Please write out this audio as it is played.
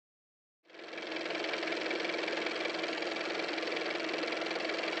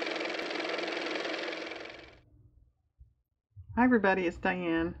Hi everybody, it's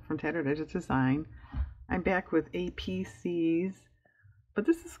Diane from Tattered Edges Design. I'm back with APCs, but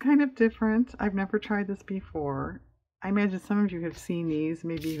this is kind of different. I've never tried this before. I imagine some of you have seen these,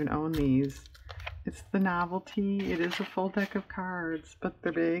 maybe even own these. It's the novelty. It is a full deck of cards, but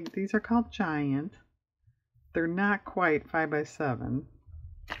they're big. These are called Giant. They're not quite 5x7.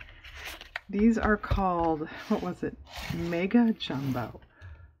 These are called, what was it? Mega Jumbo.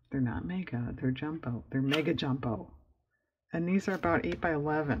 They're not mega, they're jumbo. They're Mega Jumbo. And these are about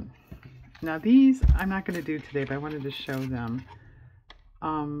 8x11. Now these I'm not going to do today, but I wanted to show them.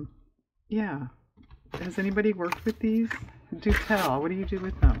 Yeah. Has anybody worked with these? Do tell. What do you do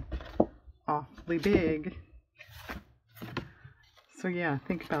with them? Awfully big. So yeah,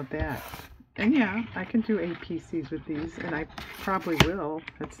 think about that. And yeah, I can do APCs with these, and I probably will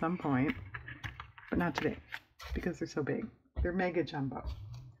at some point, but not today because they're so big. They're Mega Jumbo.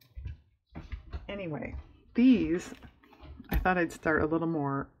 Anyway, these I thought I'd start a little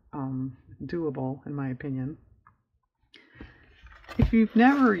more doable, in my opinion. If you've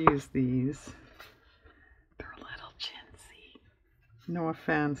never used these, they're a little chintzy. No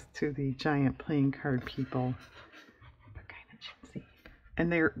offense to the giant playing card people. They're kind of chintzy. And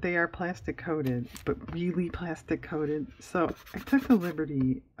they are plastic coated, but really plastic coated. So I took the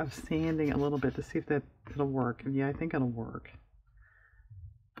liberty of sanding a little bit to see if it'll work. And yeah, I think it'll work.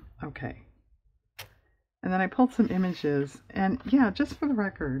 Okay. And then I pulled some images, and yeah, just for the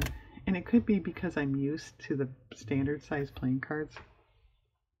record, and it could be because I'm used to the standard size playing cards,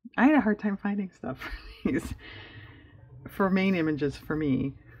 I had a hard time finding stuff for these, for main images for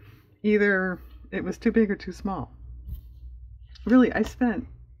me. Either it was too big or too small. Really, I spent,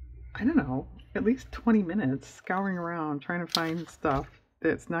 I don't know, at least 20 minutes scouring around trying to find stuff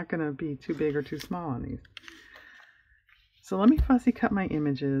that's not going to be too big or too small on these. So let me fussy cut my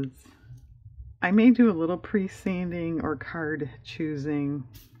images. I may do a little pre-sanding or card choosing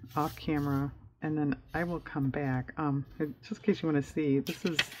off camera, and then I will come back. Just in case you want to see, this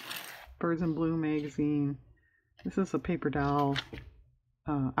is Birds in Blue magazine. This is a paper doll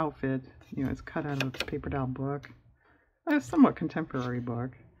outfit. You know, it's cut out of a paper doll book. A somewhat contemporary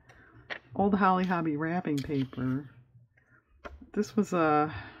book. Old Holly Hobby wrapping paper. This was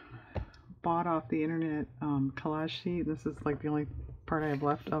bought off the internet collage sheet. This is like the only part I have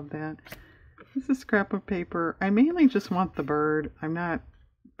left of that. This is scrap of paper. I mainly just want the bird. I'm not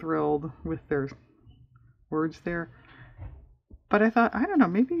thrilled with their words there. But I thought, I don't know,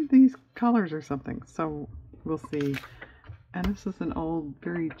 maybe these colors or something. So we'll see. And this is an old,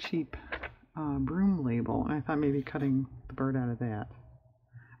 very cheap broom label. And I thought maybe cutting the bird out of that.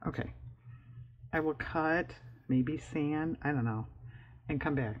 Okay. I will cut, maybe sand, I don't know, and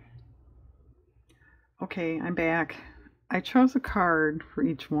come back. Okay, I'm back. I chose a card for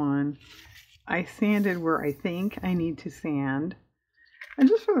each one. I sanded where I think I need to sand. And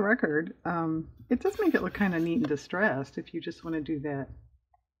just for the record, it does make it look kind of neat and distressed if you just want to do that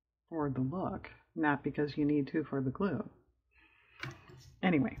for the look, not because you need to for the glue.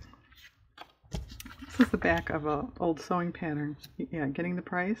 Anyway, this is the back of an old sewing pattern. Yeah, getting the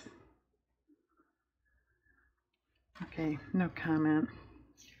price? Okay, no comment.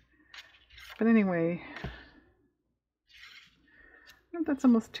 But anyway, that's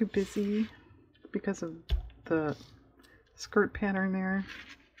almost too busy because of the skirt pattern there.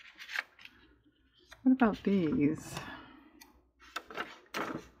 What about these?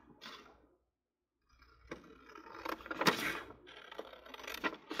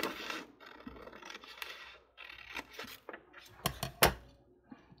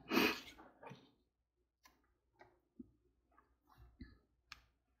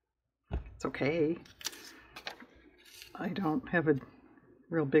 It's okay. I don't have a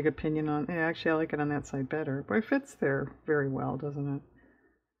real big opinion on it. Actually, I like it on that side better, but it fits there very well, doesn't it?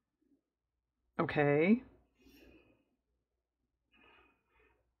 Okay.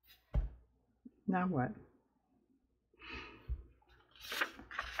 Now what?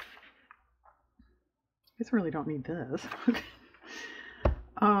 I guess I really don't need this.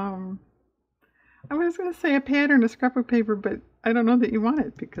 I was going to say a pattern, a scrap of paper, but I don't know that you want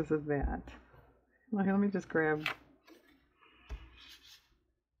it because of that. Well, let me just grab.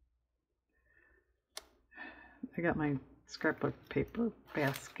 I got my scrapbook paper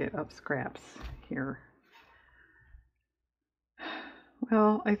basket of scraps here.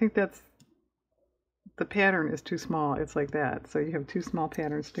 Well, I think that's, the pattern is too small. It's like that. So you have two small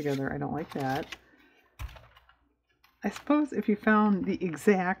patterns together. I don't like that. I suppose if you found the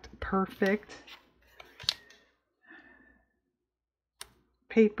exact perfect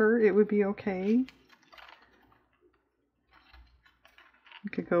paper, it would be okay. You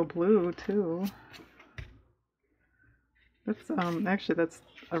could go blue too. That's actually that's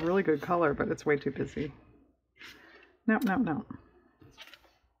a really good color, but it's way too busy. No, no, no.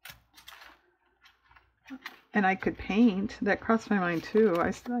 And I could paint. That crossed my mind too.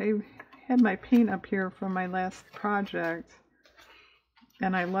 I had my paint up here from my last project,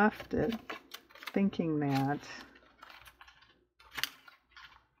 and I left it thinking that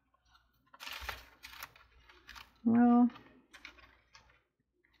well,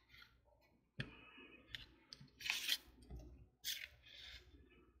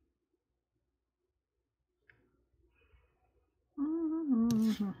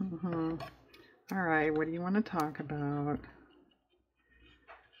 all right, what do you want to talk about?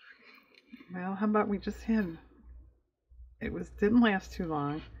 Well, how about we just had, didn't last too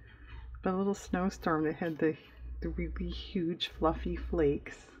long, but a little snowstorm that had the really huge fluffy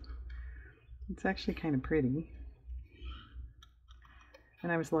flakes. It's actually kind of pretty.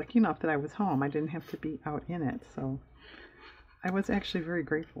 And I was lucky enough that I was home. I didn't have to be out in it, so I was actually very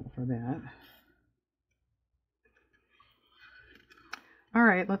grateful for that. All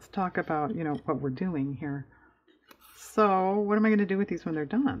right, let's talk about, what we're doing here. So, what am I going to do with these when they're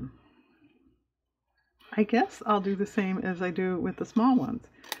done? I guess I'll do the same as I do with the small ones.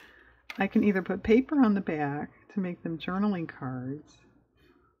 I can either put paper on the back to make them journaling cards,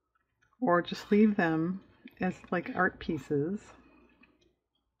 or just leave them as like art pieces.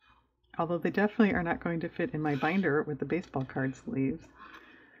 Although they definitely are not going to fit in my binder with the baseball card sleeves.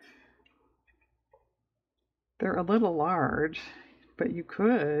 They're a little large, but you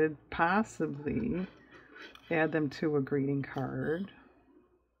could possibly add them to a greeting card.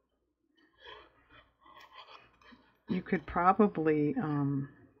 You could probably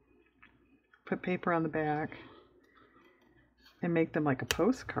put paper on the back and make them like a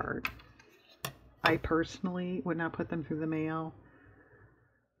postcard. I personally would not put them through the mail,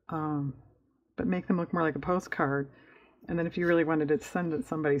 but make them look more like a postcard. And then if you really wanted to send it to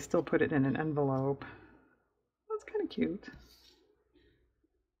somebody, still put it in an envelope. That's kind of cute.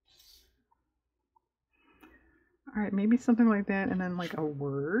 All right, maybe something like that, and then like a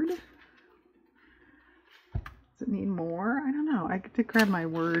word. Does it need more? I don't know. I did grab my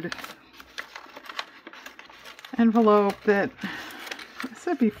word envelope that I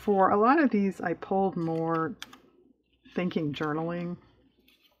said before. A lot of these I pulled more thinking journaling,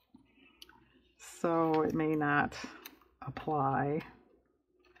 so it may not apply.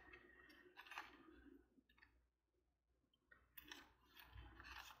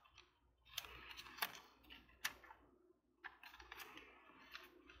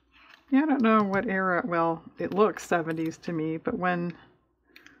 Yeah, I don't know what era, well, it looks 70s to me, but when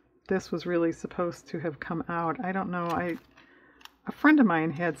this was really supposed to have come out, I don't know. A friend of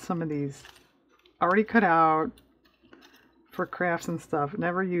mine had some of these already cut out for crafts and stuff,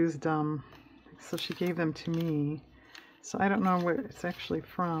 never used them, so she gave them to me. So I don't know where it's actually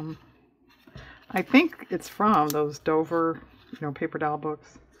from. I think it's from those Dover, paper doll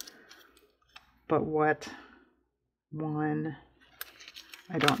books. But what one,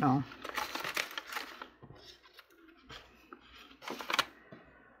 I don't know.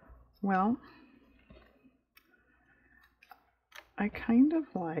 Well, I kind of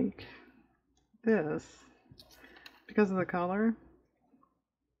like this because of the color,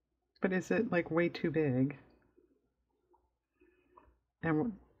 but is it like way too big?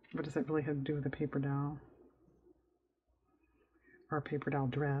 And what does that really have to do with a paper doll? Or a paper doll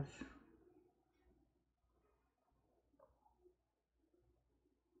dress?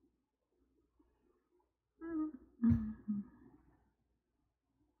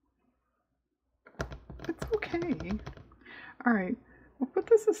 It's okay. All right, we'll put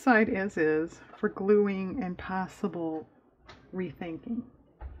this aside as is for gluing and possible rethinking.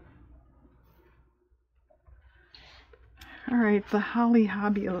 All right, the Holly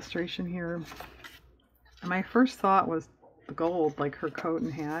Hobby illustration here. My first thought was the gold, like her coat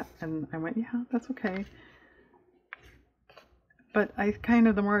and hat, and I went, yeah, that's okay. But I kind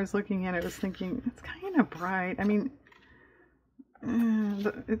of, the more I was looking at it, I was thinking, it's kind of bright. I mean,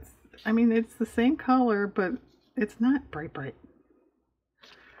 it's the same color, but it's not bright, bright.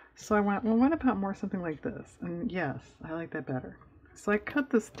 So I went, well, what about more something like this? And yes, I like that better. So I cut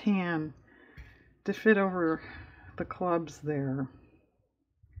this tan to fit over the clubs there.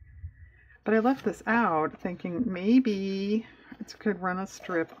 But I left this out thinking maybe it could run a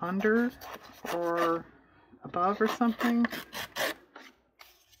strip under or above or something.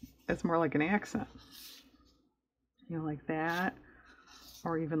 It's more like an accent. Like that.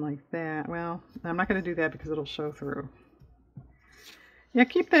 Or even like that. Well, I'm not going to do that because it'll show through. Yeah,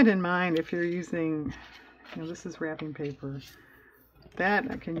 keep that in mind if you're using, this is wrapping paper.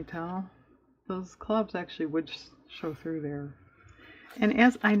 That, can you tell? Those clubs actually would show through there. And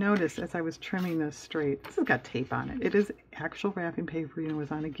as I noticed as I was trimming this straight, this has got tape on it. It is actual wrapping paper, you know, it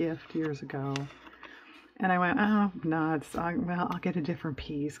was on a gift years ago. And I went, oh, nuts. Well, I'll get a different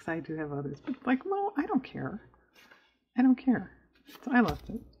piece because I do have others. But like, well, I don't care. I don't care. So I left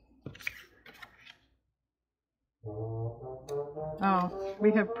it. Oh,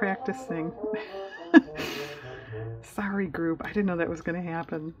 we have practicing. Sorry, group. I didn't know that was going to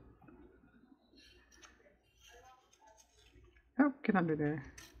happen. Oh, get under there.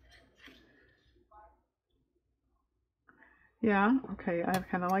 Yeah, okay, I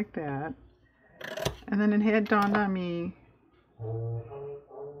kind of like that. And then it had dawned on me,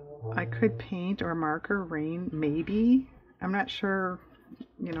 I could paint or marker rain, maybe. I'm not sure,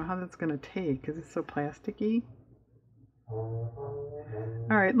 you know, how that's going to take because it's so plasticky.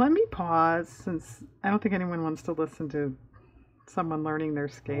 Alright, let me pause since I don't think anyone wants to listen to someone learning their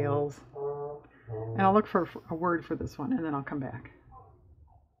scales. And I'll look for a word for this one and then I'll come back.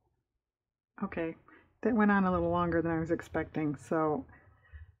 Okay, that went on a little longer than I was expecting. So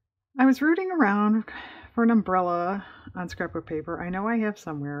I was rooting around for an umbrella on scrapbook paper. I know I have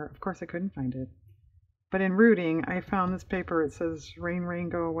somewhere. Of course I couldn't find it. But in rooting, I found this paper. It says rain, rain,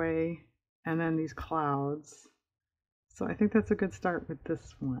 go away. And then these clouds. So I think that's a good start with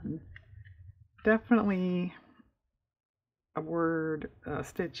this one. Definitely a word, a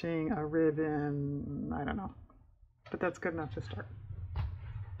stitching, a ribbon, I don't know. But that's good enough to start.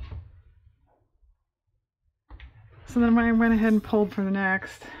 So then when I went ahead and pulled for the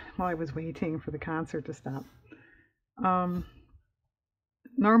next, while I was waiting for the concert to stop,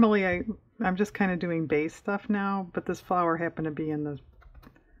 normally I'm just kind of doing base stuff now, but this flower happened to be in the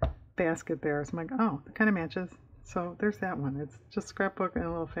basket there, so I'm like, oh, it kind of matches. So there's that one. It's just scrapbook and a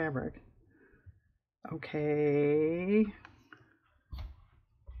little fabric. Okay.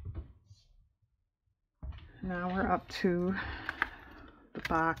 Now we're up to the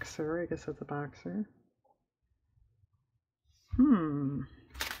boxer. I guess that's a boxer.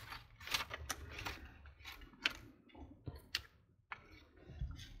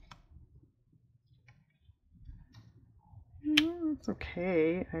 It's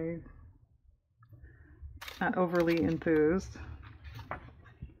okay. I'm not overly enthused.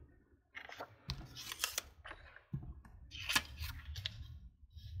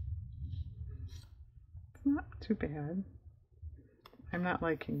 It's not too bad. I'm not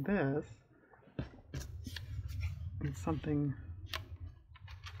liking this. It's something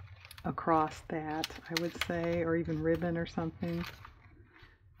across that, I would say, or even ribbon or something.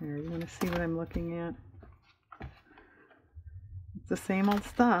 There, you want to see what I'm looking at? It's the same old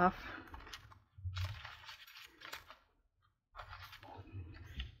stuff.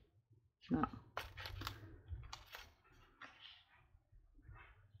 No.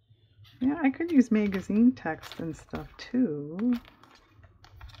 Yeah, I could use magazine text and stuff too.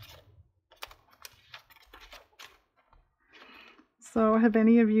 So have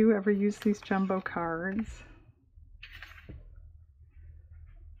any of you ever used these jumbo cards?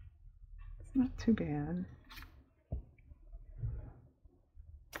 It's not too bad.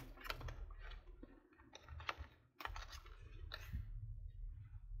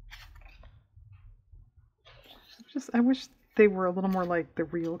 I wish they were a little more like the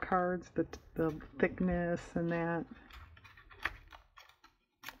real cards, the thickness and that.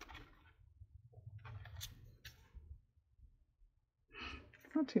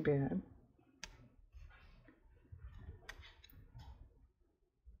 It's not too bad.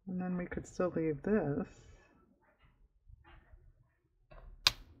 And then we could still leave this.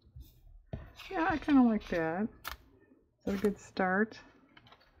 Yeah, I kind of like that. Is that a good start?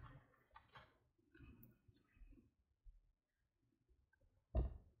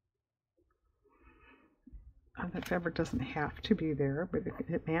 That fabric doesn't have to be there, but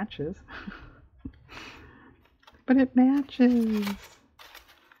it matches. But it matches.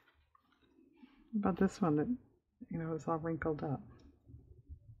 What about this one that, you know, is all wrinkled up?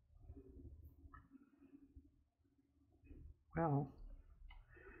 Wow.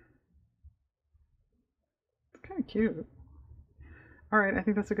 It's kind of cute. Alright, I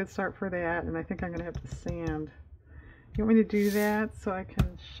think that's a good start for that, and I think I'm going to have to sand. You want me to do that so I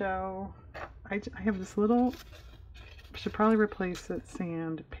can show? I have this little, should probably replace it,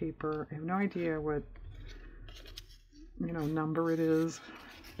 sand paper. I have no idea what, you know, number it is.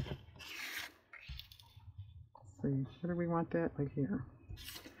 Let's see, where do we want that? Like here.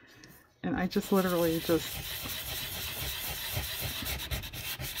 And I just literally just,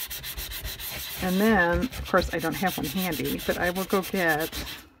 and then, of course I don't have one handy, but I will go get,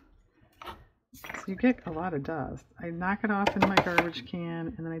 so you get a lot of dust. I knock it off in my garbage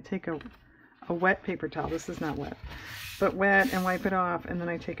can, and then I take a a wet paper towel. This is not wet, but wet, and wipe it off, and then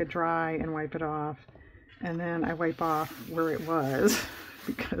I take a dry and wipe it off, and then I wipe off where it was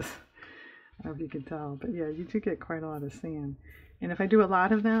because I don't know if you can tell, but yeah, you do get quite a lot of sand. And if I do a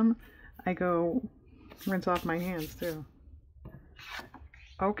lot of them, I go rinse off my hands too.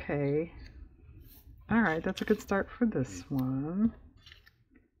 Okay. All right, that's a good start for this one.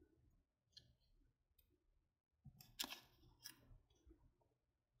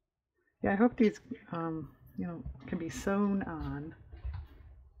 Yeah, I hope these, you know, can be sewn on.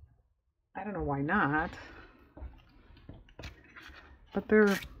 I don't know why not, but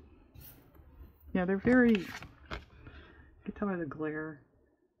they're, yeah, they're very, you can tell by the glare,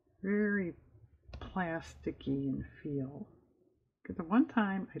 very plasticky in feel. Because the one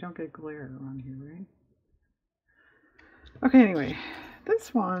time I don't get glare on here, right? Okay, anyway,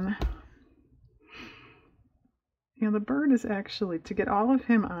 this one, you know, the bird is actually, to get all of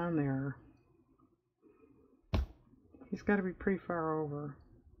him on there, he's got to be pretty far over.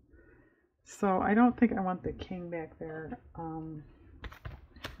 So I don't think I want the king back there.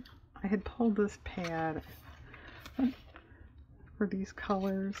 I had pulled this pad for these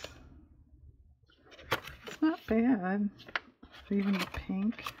colors. It's not bad. Even the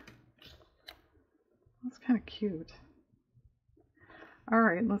pink. That's kind of cute.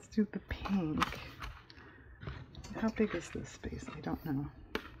 Alright, let's do the pink. How big is this space? I don't know.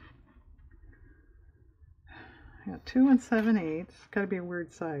 I got 2 7/8. Got to be a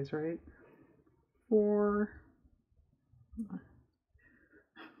weird size, right? 4.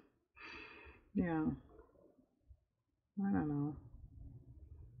 Yeah. I don't know.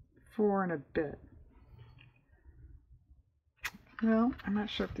 4 and a bit. Well, I'm not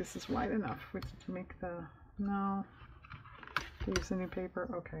sure if this is wide enough to make the, no. Use the new paper?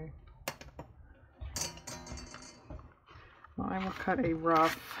 Okay. Well, I will cut a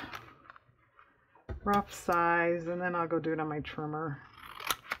rough size, and then I'll go do it on my trimmer.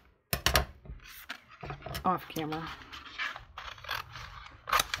 Off camera.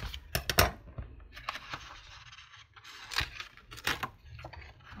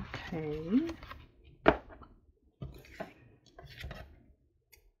 Okay.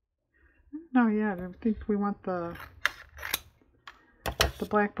 Oh yeah, I think we want the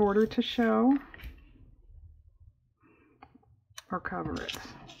black border to show or cover it.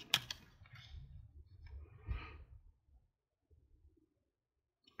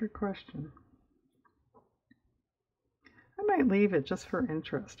 Good question. I might leave it just for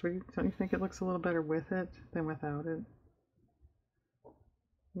interest. Don't you think it looks a little better with it than without it?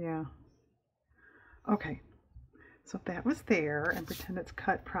 Yeah. Okay. So if that was there, and pretend it's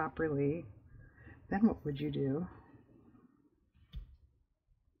cut properly, then what would you do?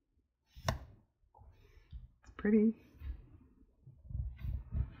 It's pretty.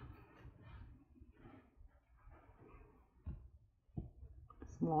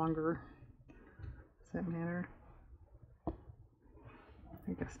 It's longer. Does that matter?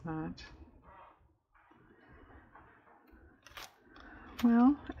 I guess not.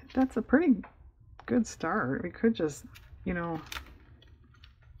 Well, that's a pretty good start. We could just, you know,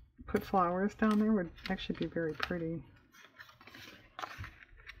 put flowers down there. Would actually be very pretty.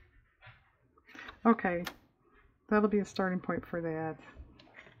 Okay, that'll be a starting point for that.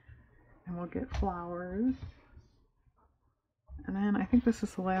 And we'll get flowers. And then I think this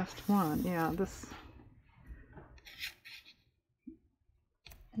is the last one. Yeah, this.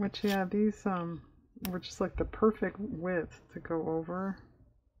 Which, yeah, these were just like the perfect width to go over.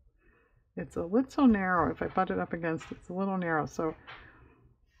 It's a little narrow. If I butt it up against it, it's a little narrow. So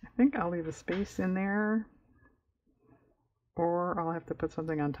I think I'll leave a space in there, or I'll have to put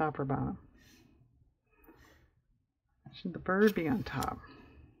something on top or bottom. Should the bird be on top?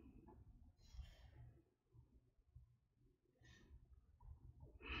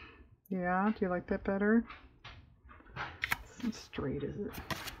 Yeah, do you like that better? This isn't straight, is it?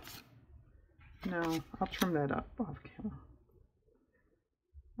 No, I'll trim that up off camera.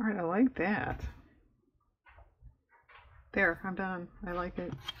 Alright, I like that. There, I'm done. I like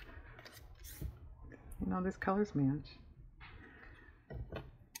it. You know, these colors match.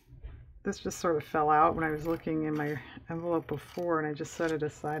 This just sort of fell out when I was looking in my envelope before, and I just set it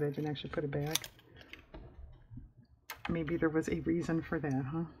aside. I didn't actually put it back. Maybe there was a reason for that,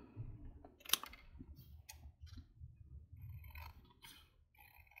 huh?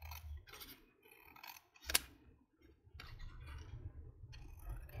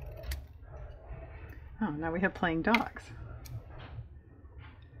 Oh, now we have playing dogs.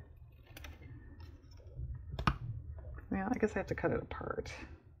 Well, I guess I have to cut it apart.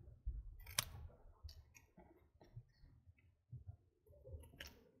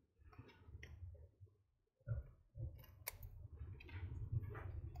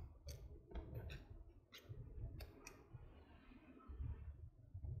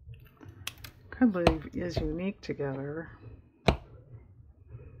 hardly is unique together.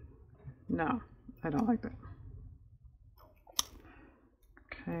 No, I don't like that.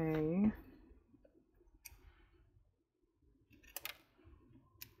 Okay.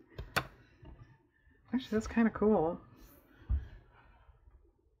 Actually, that's kind of cool.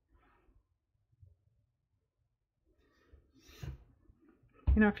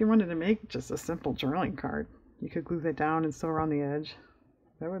 You know, if you wanted to make just a simple journaling card, you could glue that down and sew around the edge.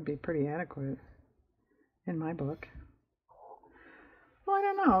 That would be pretty adequate in my book. Well, I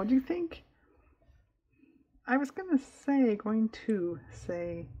don't know. Do you think... I was going to say,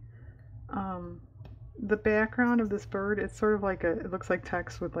 the background of this bird, it's sort of like it looks like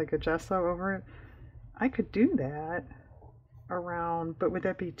text with like a gesso over it. I could do that around, but would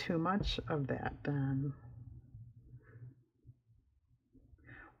that be too much of that then?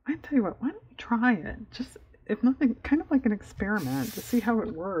 I tell you what, why don't we try it? Just, if nothing, kind of like an experiment to see how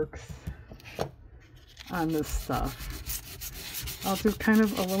it works on this stuff. I'll do kind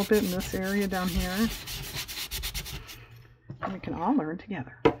of a little bit in this area down here. And we can all learn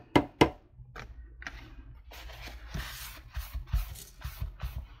together.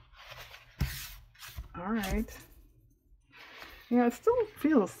 All right. Yeah, it still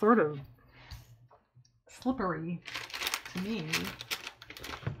feels sort of slippery to me.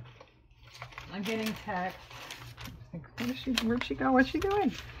 I'm getting text. Where'd she go? What's she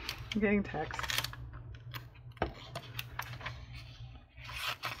doing? I'm getting text.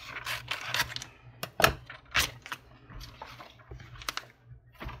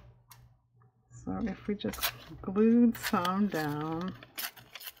 So if we just glued some down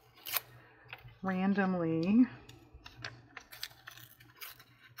randomly.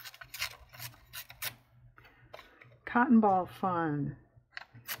 Cotton ball fun.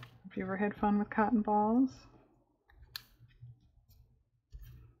 Have you ever had fun with cotton balls?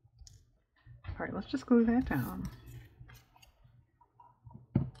 All right, let's just glue that down.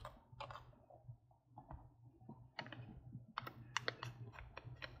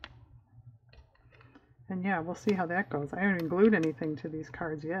 And yeah, we'll see how that goes. I haven't even glued anything to these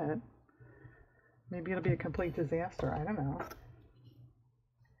cards yet. Maybe it'll be a complete disaster. I don't know.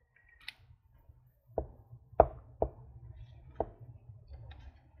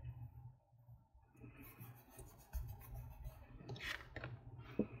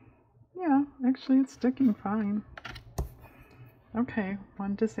 Yeah, actually it's sticking fine. Okay,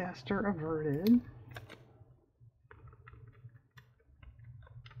 one disaster averted.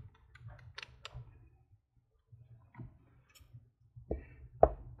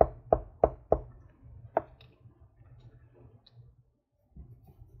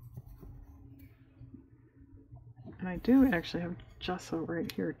 And I do actually have gesso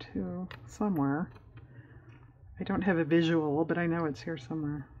right here too, somewhere. I don't have a visual, but I know it's here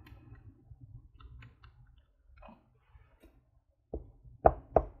somewhere.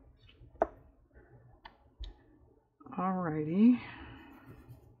 Alrighty.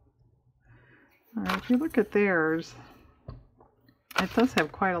 Alright, if you look at theirs, it does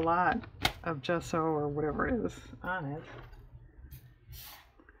have quite a lot of gesso or whatever it is on it.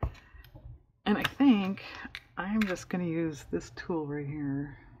 And I think I'm just going to use this tool right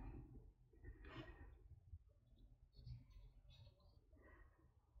here.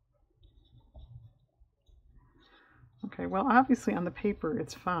 Okay, well obviously on the paper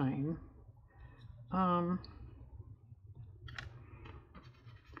it's fine.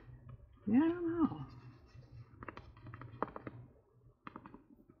 Yeah, I don't know.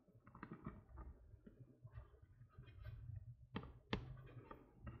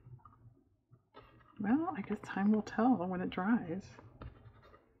 Well, I guess time will tell when it dries.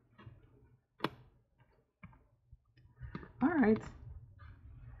 All right.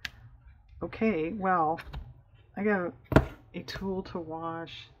 Okay, well, I got a tool to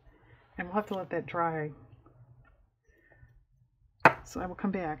wash, and we'll have to let that dry. So I will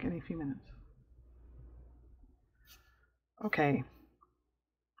come back in a few minutes. Okay,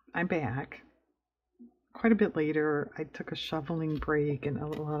 I'm back. Quite a bit later. I took a shoveling break and a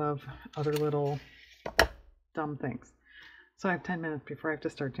lot of other little dumb things. So I have 10 minutes before I have to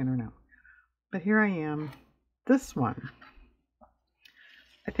start dinner now. But here I am. This one,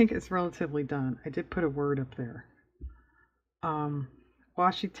 I think it's relatively done. I did put a word up there.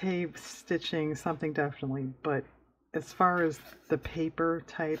 Washi tape, stitching, something definitely. But as far as the paper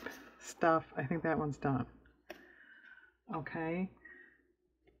type stuff, I think that one's done. Okay.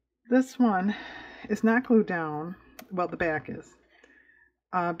 This one is not glued down. Well, the back is.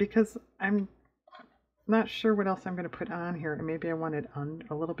 Because I'm not sure what else I'm going to put on here. And maybe I want it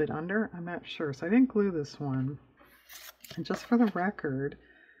a little bit under. I'm not sure. So I didn't glue this one. And just for the record,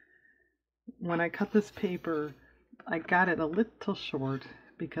 when I cut this paper, I got it a little short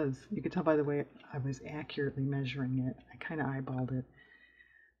because you could tell by the way I was accurately measuring it. I kind of eyeballed it.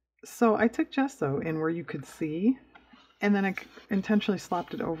 So I took gesso in where you could see, and then I intentionally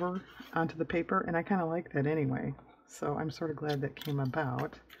slopped it over onto the paper, and I kind of like that anyway. So I'm sort of glad that came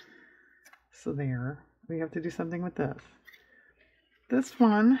about. So there, we have to do something with this. This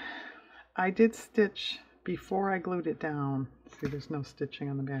one, I did stitch before I glued it down. See, there's no stitching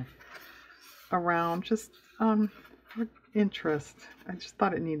on the back. Around, just for interest. I just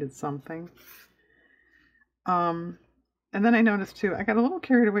thought it needed something. And then I noticed too, I got a little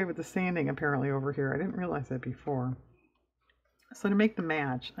carried away with the sanding apparently over here. I didn't realize that before. So to make the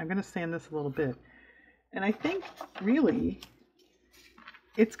match, I'm going to sand this a little bit. And I think really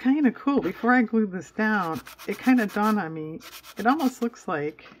it's kind of cool. Before I glued this down, it kind of dawned on me, it almost looks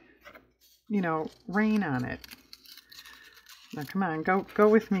like, you know, rain on it. Now come on, go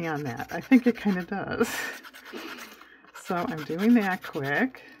with me on that. I think it kind of does. So I'm doing that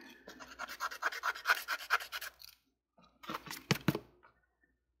quick.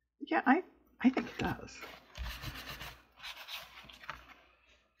 Yeah, I think it does.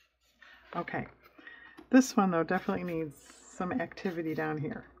 Okay, this one though definitely needs some activity down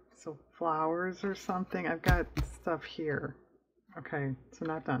here. So flowers or something. I've got stuff here. Okay, so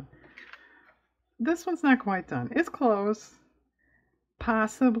not done. This one's not quite done. It's close.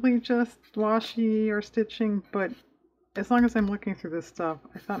 Possibly just washi or stitching, but as long as I'm looking through this stuff,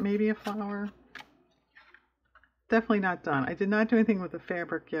 I thought maybe a flower. Definitely not done. I did not do anything with the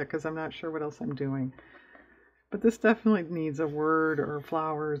fabric yet because I'm not sure what else I'm doing. But this definitely needs a word or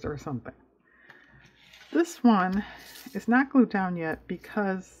flowers or something. This one is not glued down yet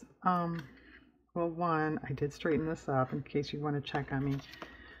because, well, one, I did straighten this up in case you want to check on me.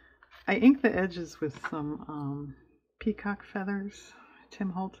 I inked the edges with some peacock feathers, Tim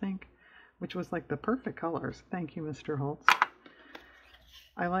Holtz ink, which was like the perfect colors. Thank you, Mr. Holtz.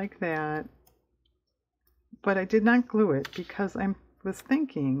 I like that. But I did not glue it because I was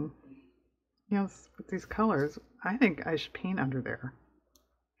thinking, you know, with these colors, I think I should paint under there.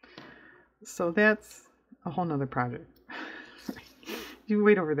 So that's a whole nother project. You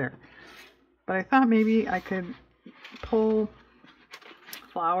wait over there. But I thought maybe I could pull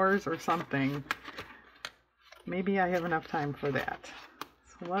flowers or something. Maybe I have enough time for that.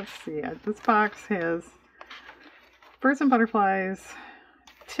 So let's see. This box has birds and butterflies,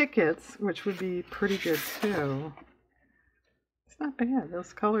 tickets, which would be pretty good too. It's not bad.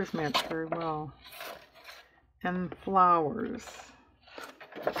 Those colors match very well. And flowers.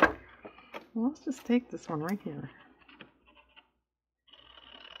 Well, let's just take this one right here.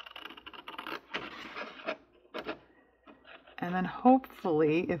 And then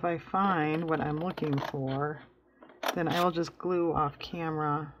hopefully, if I find what I'm looking for, then I will just glue off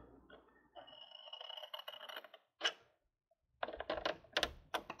camera.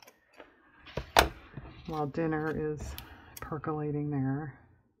 While dinner is percolating there.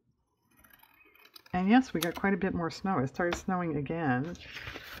 And yes, we got quite a bit more snow. It started snowing again.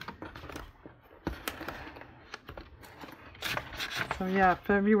 So yeah,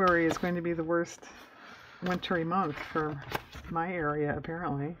 February is going to be the worst wintry month for my area,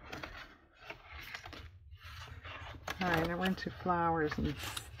 apparently. Alright, now we're into flowers and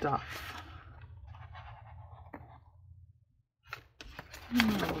stuff.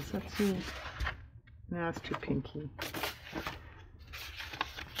 Oh, is that too... No, it's too pinky.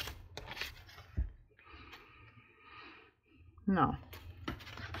 No.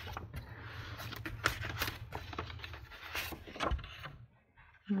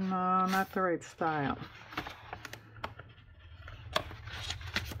 No, not the right style.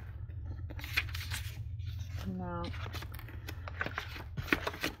 No.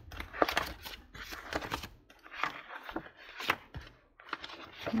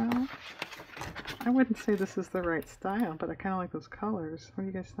 No. I wouldn't say this is the right style, but I kind of like those colors. What do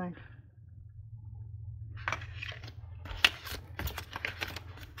you guys think?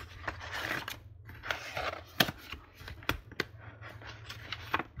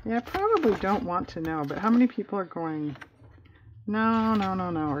 Yeah, I probably don't want to know, but how many people are going, no, no,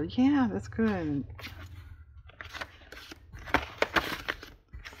 no, no, or yeah, that's good.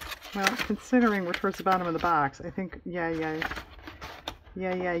 Well, considering we're towards the bottom of the box, I think, yeah, we're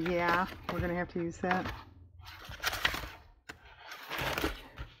going to have to use that.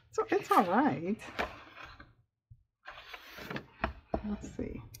 So it's all right. Let's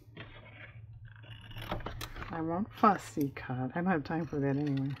see. I won't fussy cut. I don't have time for that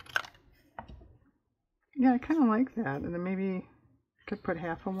anyway. Yeah, I kind of like that. And then maybe I could put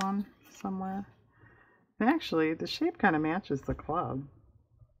half of one somewhere. And actually, the shape kind of matches the club.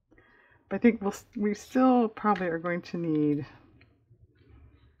 I think we still probably are going to need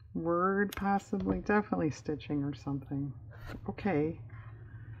word, possibly, definitely stitching or something. Okay,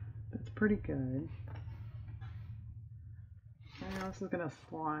 that's pretty good. I know this is gonna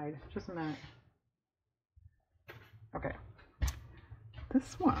slide. Just a minute. Okay,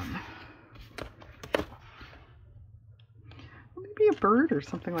 this one. Maybe a bird or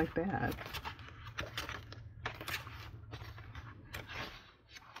something like that.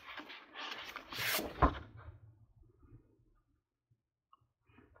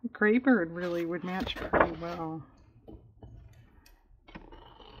 A gray bird really would match pretty well.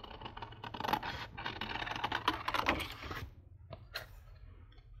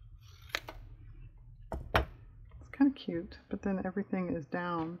 It's kind of cute, but then everything is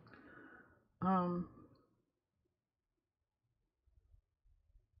down. I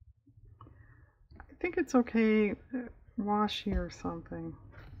think it's okay, washi or something.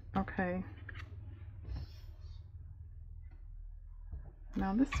 Okay.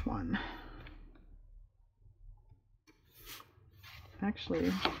 Now this one.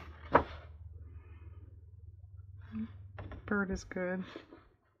 Actually, bird is good.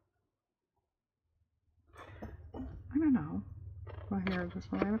 I don't know. Well, here, this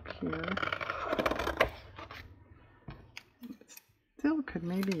one right up here. Still could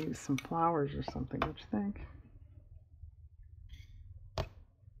maybe use some flowers or something, don't you think?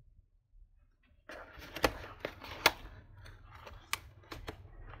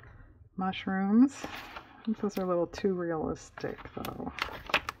 Mushrooms. I think those are a little too realistic, though.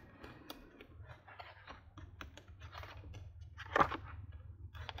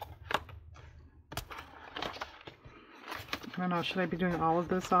 I don't know, should I be doing all of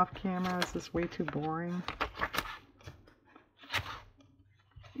this off camera? Is this way too boring?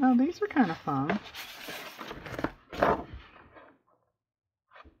 Oh, these are kind of fun.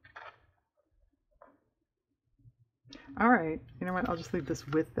 Alright, you know what? I'll just leave this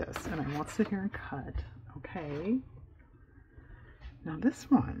with this, and I won't sit here and cut. Okay. Now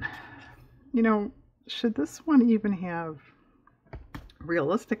this one. You know, should this one even have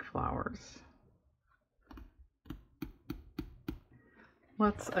realistic flowers?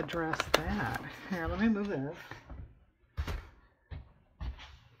 Let's address that. Here, let me move this.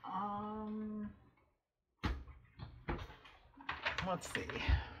 Let's see.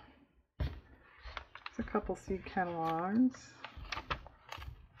 There's a couple seed catalogs.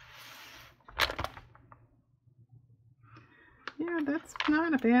 Yeah, that's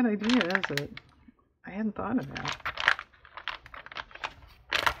not a bad idea, is it? I hadn't thought of that.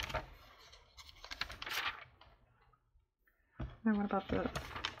 Now what about this?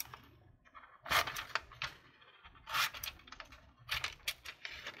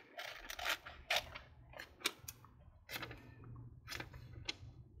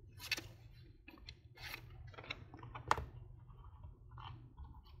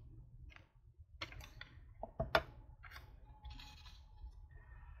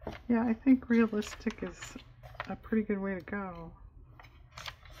 Yeah, I think realistic is a pretty good way to go.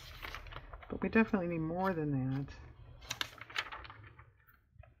 But we definitely need more than that.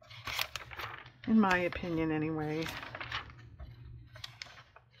 In my opinion, anyway.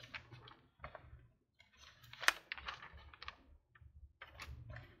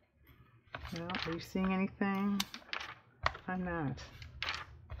 Well, are you seeing anything? I'm not.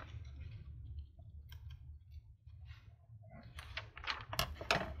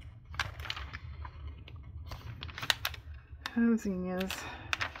 Oh, zinnias.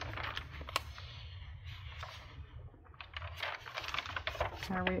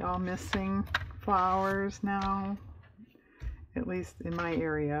 Are we all missing flowers now? At least in my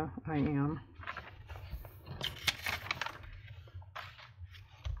area, I am.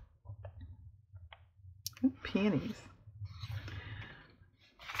 Ooh, peonies.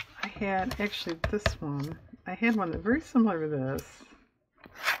 I had, actually this one, I had one that's very similar to this.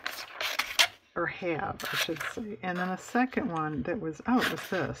 Or have, I should say. And then a second one that was, oh, it was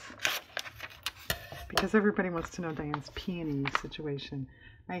this. Because everybody wants to know Diane's peony situation.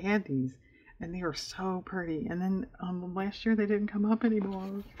 I had these, and they were so pretty. And then last year they didn't come up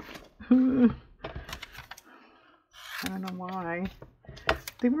anymore. I don't know why.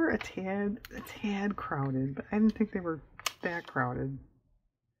 They were a tad crowded, but I didn't think they were that crowded.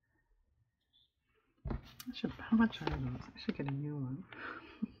 How much are those? I should get a new one.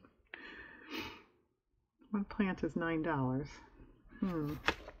 One plant is $9.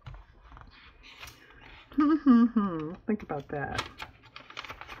 Think about that.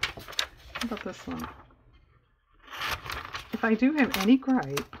 How about this one? If I do have any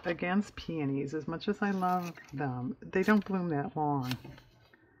gripe against peonies, as much as I love them, they don't bloom that long.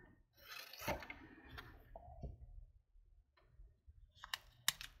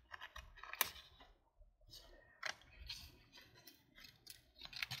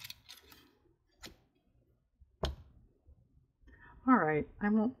 Alright, I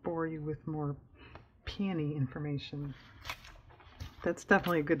won't bore you with more peony information. That's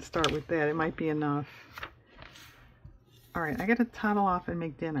definitely a good start with that. It might be enough. Alright, I gotta toddle off and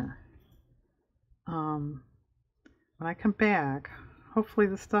make dinner. When I come back, hopefully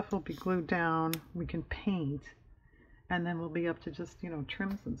the stuff will be glued down, we can paint, and then we'll be up to just,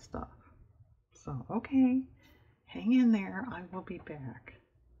 trims and stuff. So, okay, hang in there, I will be back.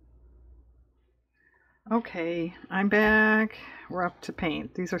 Okay, I'm back. We're up to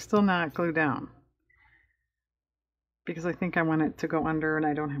paint. These are still not glued down because I think I want it to go under and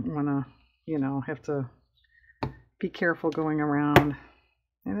I don't want to, have to be careful going around.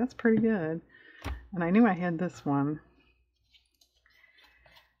 And that's pretty good. And I knew I had this one.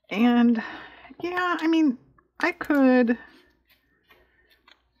 And yeah, I mean, I could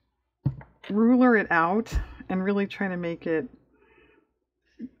ruler it out and really try to make it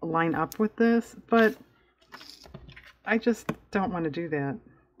line up with this, but I just don't want to do that.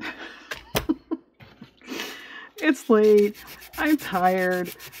 It's late. I'm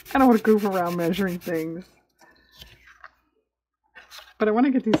tired. I don't want to goof around measuring things. But I want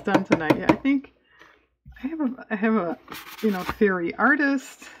to get these done tonight. Yeah, I think I have a theory.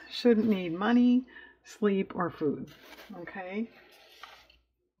 Artists shouldn't need money, sleep, or food. Okay?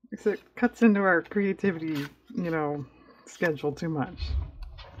 Because it cuts into our creativity, schedule too much.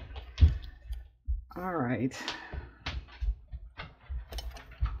 All right.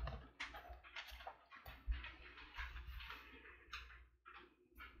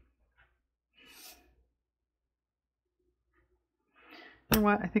 You know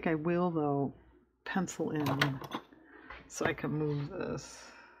what? I think I will, though, pencil in so I can move this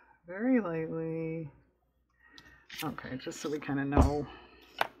very lightly. Okay, just so we kind of know.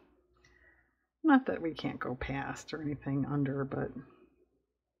 Not that we can't go past or anything under, but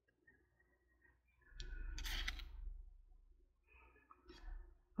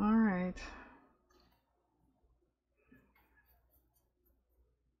all right.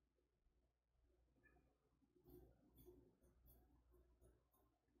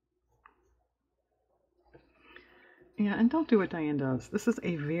 Yeah, and don't do what Diane does. This is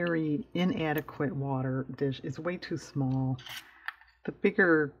a very inadequate water dish. It's way too small. The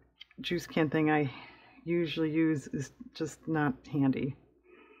bigger juice can thing I usually use is just not handy.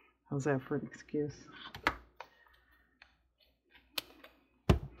 How's that for an excuse?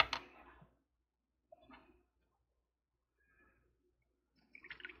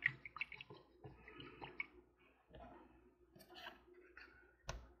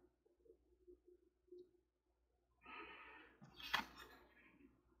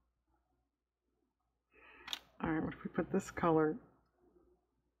 Alright, what if we put this color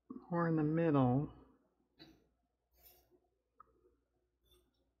more in the middle?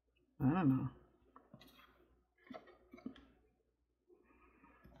 I don't know.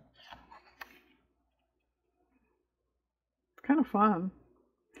 It's kind of fun.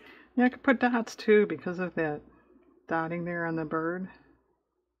 Yeah, I could put dots too because of that dotting there on the bird.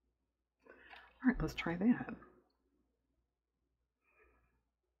 Alright, let's try that.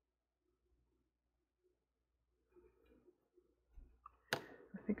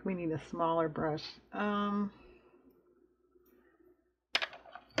 I think we need a smaller brush. I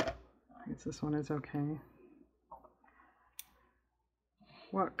guess this one is okay.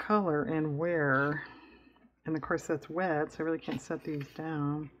 What color and where? And of course that's wet, so I really can't set these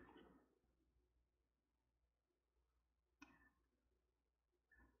down.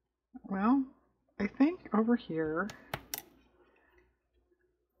 Well, I think over here,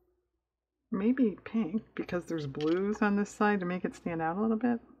 maybe pink, because there's blues on this side to make it stand out a little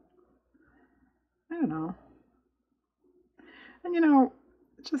bit. I don't know. And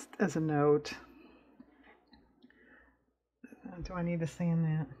just as a note, do I need to sand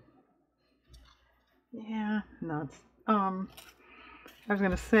that? Yeah, nuts. I was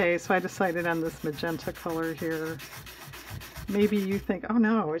going to say, so I decided on this magenta color here. Maybe you think, oh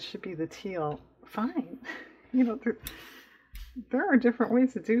no, it should be the teal. Fine. There are different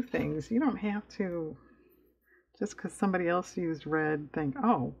ways to do things. You don't have to, just because somebody else used red, think,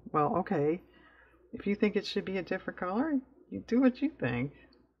 oh, well, okay. If you think it should be a different color, you do what you think.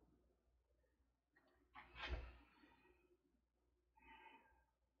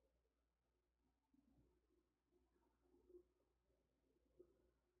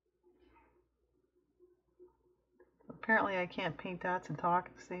 Apparently I can't paint dots and talk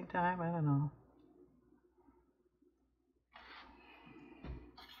at the same time. I don't know.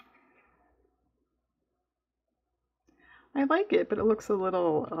 I like it, but it looks a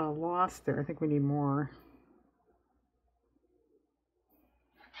little lost there. I think we need more.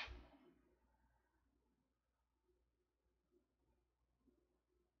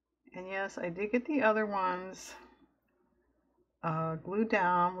 And yes, I did get the other ones glued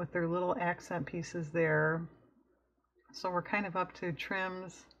down with their little accent pieces there. So we're kind of up to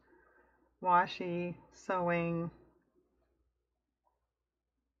trims, washi, sewing.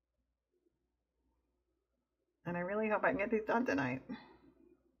 And I really hope I can get these done tonight.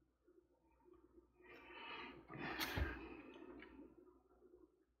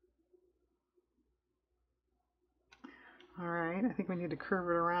 All right, I think we need to curve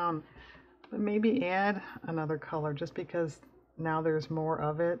it around, but maybe add another color just because now there's more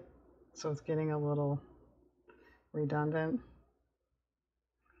of it, so it's getting a little redundant.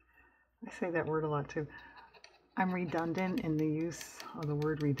 I say that word a lot too. I'm redundant in the use of the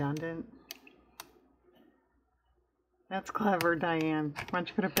word redundant. That's clever, Diane. Why don't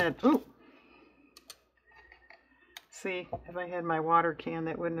you go to bed? Ooh! See, if I had my water can,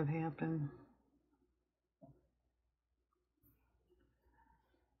 that wouldn't have happened.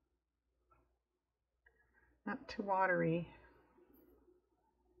 Not too watery.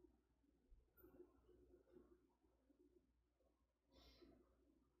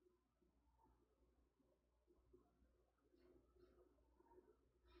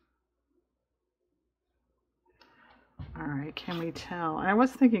 All right, can we tell? I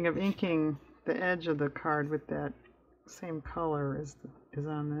was thinking of inking the edge of the card with that same color as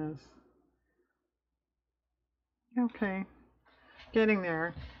on this. Okay, getting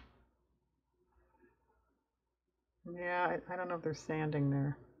there. Yeah, I don't know if there's sanding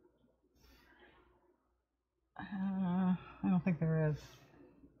there. I don't think there is.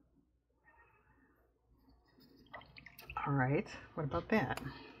 All right, what about that?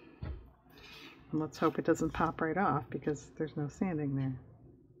 And let's hope it doesn't pop right off because there's no sanding there.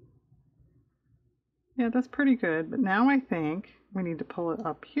 Yeah, that's pretty good, but now I think we need to pull it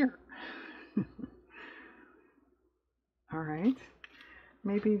up here. All right,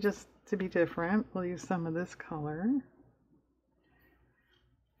 maybe just to be different, we'll use some of this color.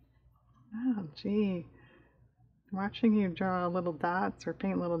 Oh, gee. Watching you draw little dots or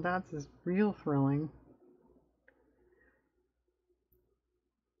paint little dots is real thrilling.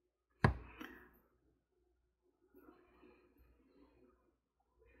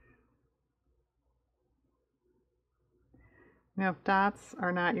 Now, if dots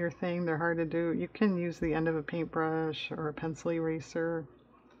are not your thing, they're hard to do, you can use the end of a paintbrush or a pencil eraser.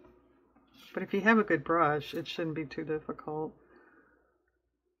 But if you have a good brush, it shouldn't be too difficult.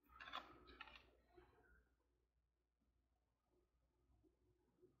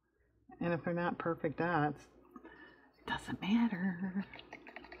 And if they're not perfect dots, it doesn't matter.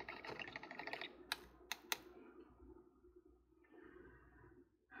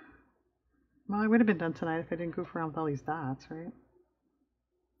 Well, I would have been done tonight if I didn't goof around with all these dots, right?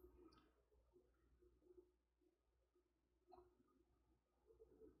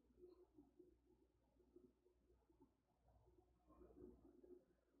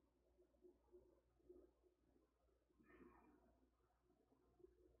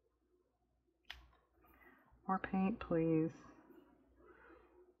 More paint, please.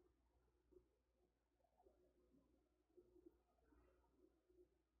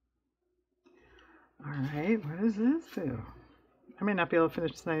 All right, what does this do? I may not be able to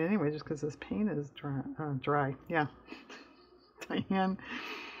finish tonight anyway, just because this paint is dry. Yeah. Diane,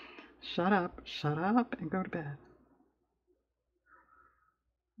 shut up, and go to bed.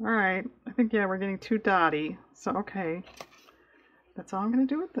 All right, I think, yeah, we're getting too dotty. So, okay, that's all I'm going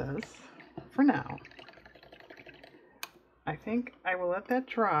to do with this for now. I think I will let that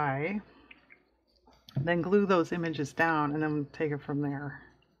dry, then glue those images down, and then take it from there.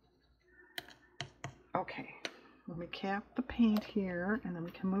 Okay, let me cap the paint here, and then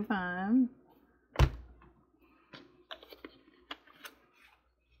we can move on.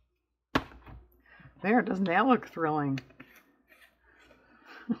 There, doesn't that look thrilling?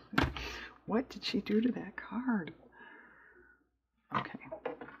 What did she do to that card? Okay,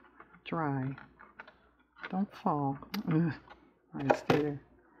 dry. Don't fall. Ugh. All right, stay there.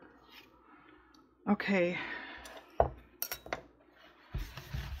 Okay.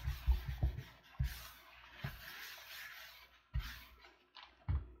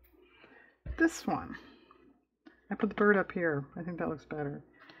 This one. I put the bird up here. I think that looks better.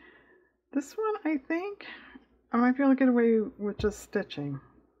 This one, I think I might be able to get away with just stitching.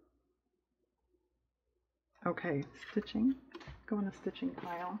 Okay, stitching. Go in the stitching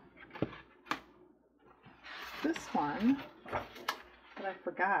pile. This one that I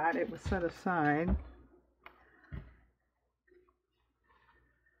forgot, it was set aside.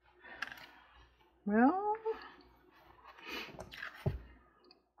 Well,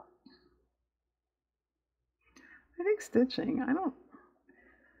 I think stitching. I don't.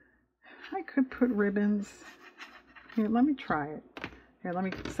 I could put ribbons. Here, let me try it. Here, let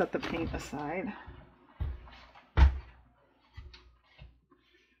me set the paint aside.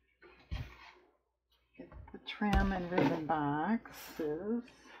 Get the trim and ribbon boxes.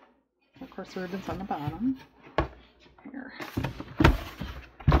 Of course, the ribbon's on the bottom. Here.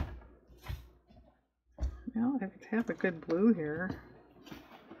 Well, I have a good blue here.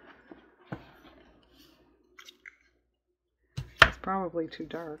 It's probably too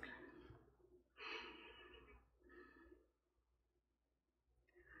dark.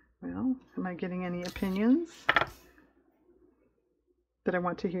 Well, am I getting any opinions that I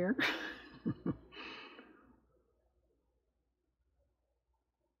want to hear?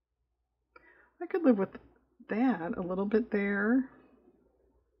 I could live with that a little bit there.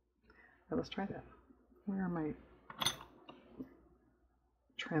 Now, let's try that. Where are my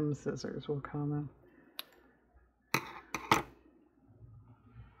trim scissors? We'll call them.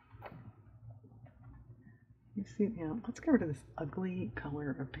 You see, yeah, let's get rid of this ugly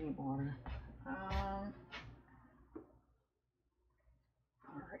color of paint water.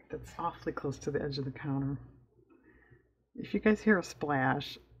 Alright, that's awfully close to the edge of the counter. If you guys hear a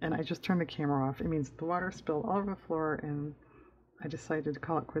splash and I just turn the camera off, it means the water spilled all over the floor and I decided to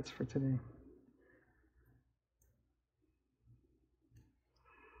call it quits for today.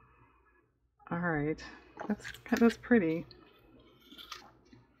 Alright, that's pretty.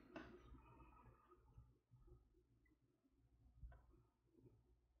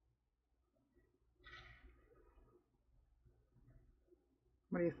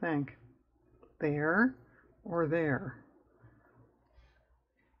 What do you think? There or there?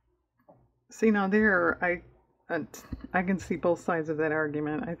 See, now there, I can see both sides of that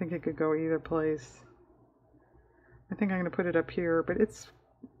argument. I think it could go either place. I think I'm going to put it up here, but it's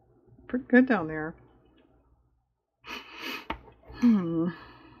pretty good down there.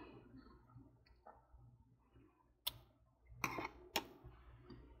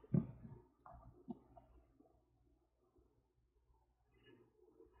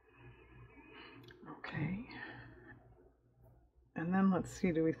 Okay. And then let's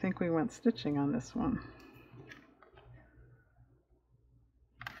see, do we think we went stitching on this one?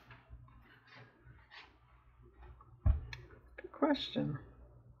 Good question.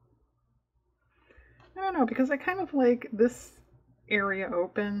 I don't know, because I kind of like this area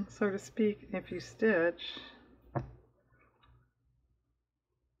open, so to speak, if you stitch.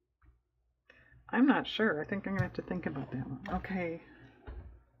 I'm not sure. I think I'm going to have to think about that one. Okay.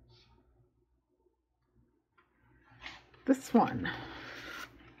 This one.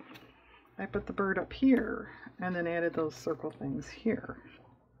 I put the bird up here and then added those circle things here.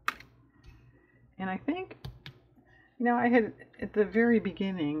 And I think, you know, I had, at the very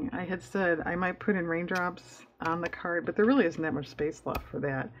beginning, I had said I might put in raindrops on the card, but there really isn't that much space left for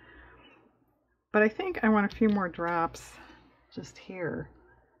that. But I think I want a few more drops just here.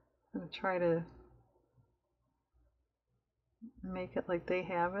 I'm going to try to make it like they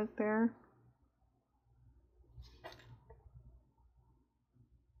have it there.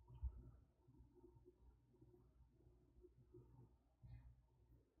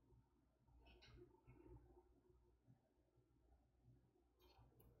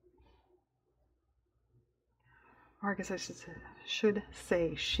 Or I guess I should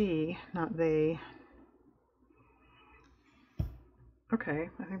say she, not they. Okay,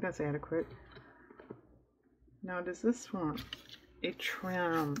 I think that's adequate. Now, does this want a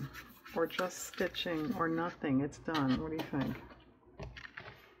trim or just stitching or nothing? It's done. What do you think?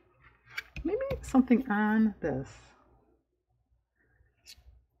 Maybe something on this.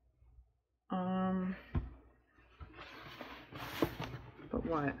 But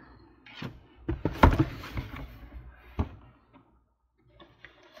what?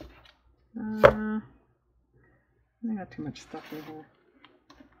 I got too much stuff in here.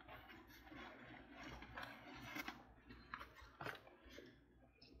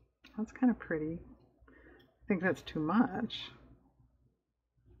 That's kind of pretty. I think that's too much.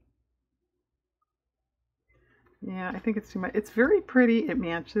 Yeah, I think it's too much. It's very pretty. It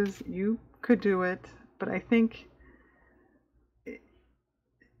matches. You could do it, but I think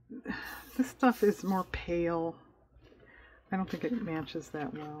this stuff is more pale. I don't think it matches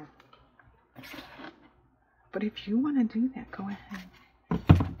that well. But if you want to do that, go ahead.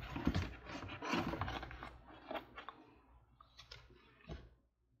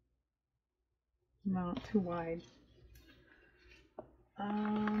 No, too wide.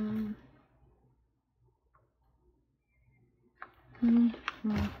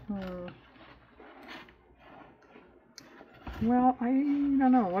 Well, I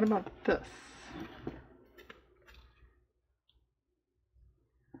don't know. What about this?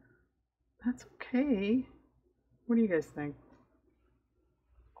 That's okay. What do you guys think?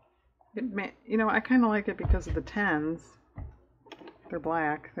 You know, I kind of like it because of the 10s. They're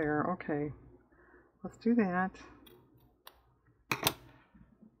black there. Okay. Let's do that.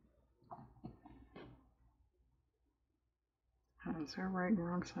 Oh, is there a right and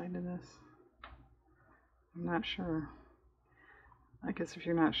wrong side to this? I'm not sure. I guess if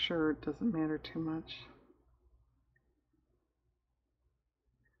you're not sure, it doesn't matter too much.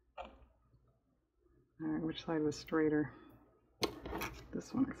 Alright, which side was straighter?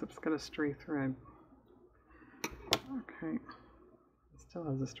 This one, except it's got a stray thread. Okay. It still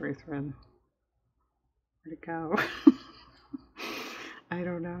has a stray thread. Where'd it go? I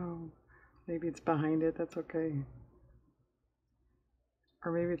don't know. Maybe it's behind it, that's okay.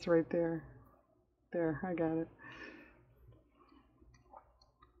 Or maybe it's right there. There, I got it.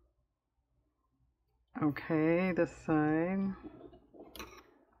 Okay, this side.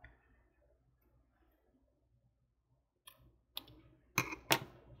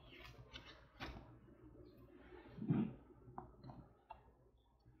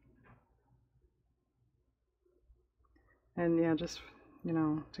 And yeah, just, you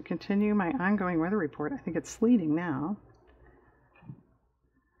know, to continue my ongoing weather report, I think it's sleeting now.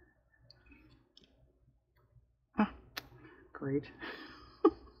 Ah, great.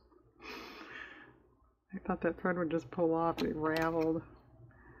 I thought that thread would just pull off. It raveled.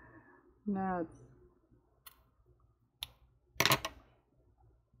 Nuts.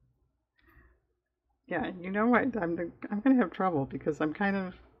 Yeah, you know what? I'm gonna have trouble because I'm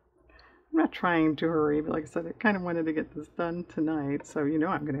not trying to hurry, but like I said, I kind of wanted to get this done tonight, so you know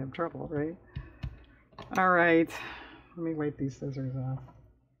I'm gonna have trouble, right? All right, let me wipe these scissors off.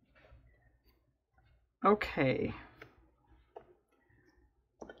 Okay.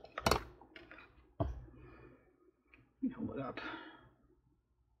 Let me hold it up.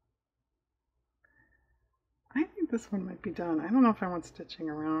 I think this one might be done. I don't know if I want stitching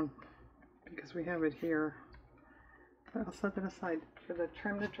around because we have it here. But I'll set that aside for the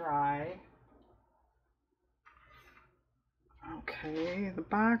trim to dry. Okay, the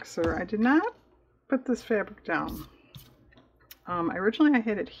boxer. I did not put this fabric down. Originally I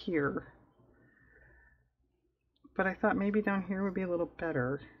had it here, but I thought maybe down here would be a little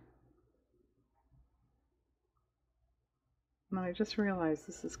better. And then I just realized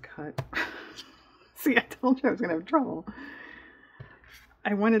this is cut. See, I told you I was going to have trouble.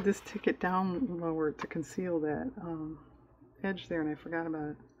 I wanted this ticket down lower to conceal that edge there, and I forgot about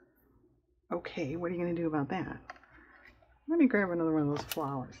it. Okay, what are you going to do about that? Let me grab another one of those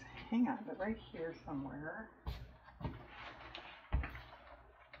flowers. Hang on, but right here somewhere.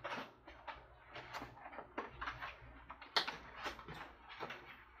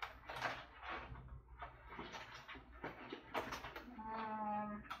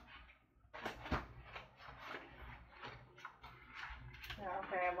 Yeah,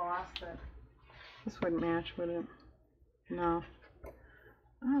 okay, I've lost it. This wouldn't match, would it? No.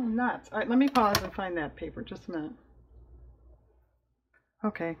 Oh, nuts. All right, let me pause and find that paper. Just a minute.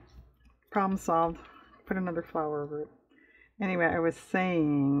 Okay, problem solved. Put another flower over it. Anyway, I was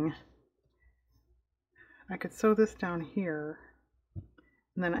saying I could sew this down here,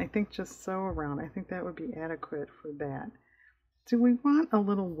 and then I think just sew around. I think that would be adequate for that. Do we want a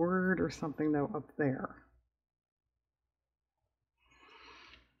little word or something, though, up there?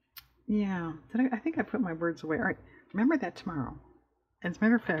 Yeah, I think I put my words away. All right, remember that tomorrow. As a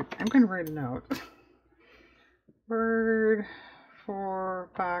matter of fact, I'm going to write a note. Word for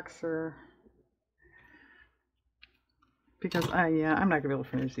boxer. Because yeah, I'm not going to be able to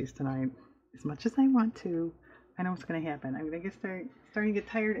finish these tonight. As much as I want to, I know what's going to happen. I'm going to starting to get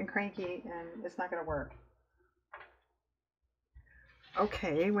tired and cranky, and it's not going to work.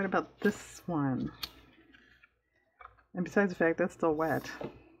 Okay, what about this one? And besides the fact that's still wet,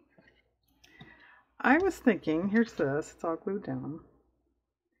 I was thinking, here's this, it's all glued down.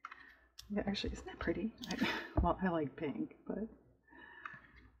 Yeah, actually, isn't that pretty? Well, I like pink, but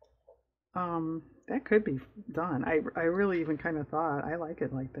that could be done. I really even kind of thought I like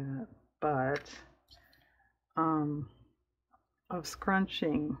it like that, but of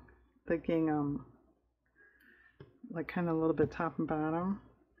scrunching the gingham, like kind of a little bit top and bottom,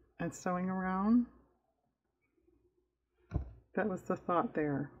 and sewing around. That was the thought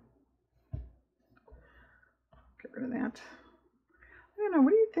there. Get rid of that. I don't know,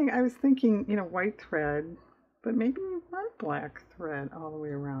 what do you think? I was thinking, you know, white thread, but maybe you want black thread all the way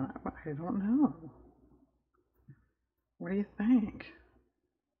around. I don't know. What do you think?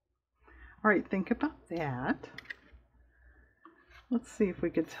 All right, think about that. Let's see if we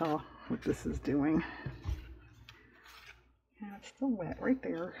could tell what this is doing. Yeah, it's still wet right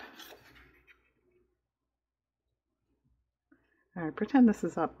there. All right, pretend this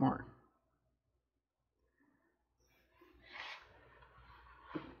is up more.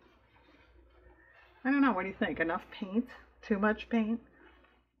 I don't know, what do you think? Enough paint? Too much paint?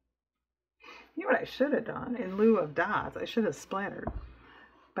 You know what I should have done? In lieu of dots, I should have splattered.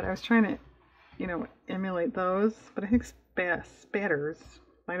 But I was trying to, emulate those. But I think spatters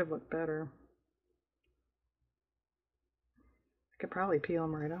might have looked better. I could probably peel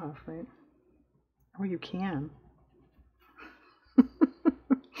them right off, right? Oh, you can.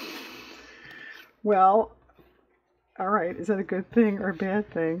 Well, all right. Is that a good thing or a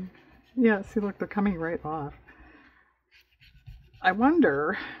bad thing? Yeah, see, look, they're coming right off. I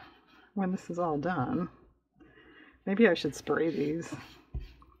wonder, when this is all done, maybe I should spray these.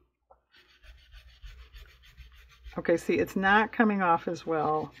 Okay, see, it's not coming off as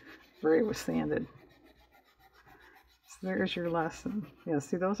well where it was sanded. So there's your lesson. Yeah,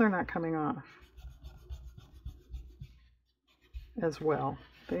 see, those are not coming off as well.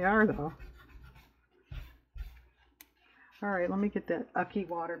 They are, though. All right, let me get that ucky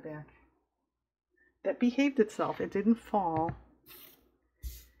water back. That behaved itself. It didn't fall.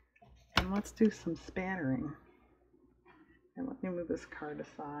 And let's do some spattering. And let me move this card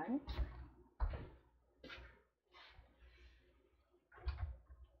aside.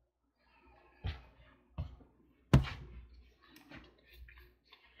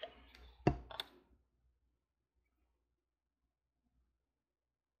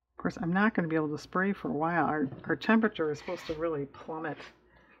 Of course, I'm not going to be able to spray for a while. Our temperature is supposed to really plummet.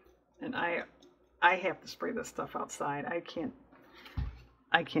 And I have to spray this stuff outside. I can't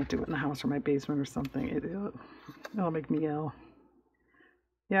do it in the house or my basement or something. It'll make me ill.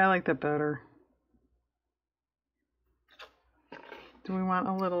 Yeah, I like that better. Do we want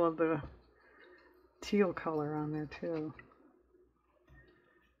a little of the teal color on there too?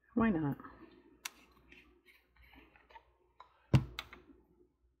 Why not?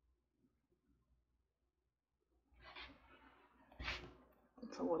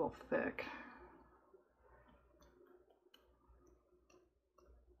 It's a little thick.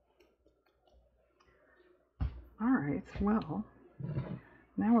 All right, well,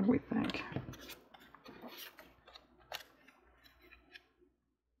 now what do we think?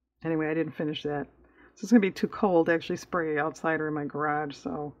 Anyway, I didn't finish that. So it's going to be too cold to actually spray outside or in my garage,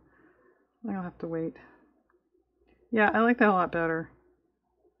 so I'll have to wait. Yeah, I like that a lot better.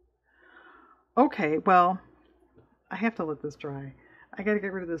 Okay, well, I have to let this dry. I got to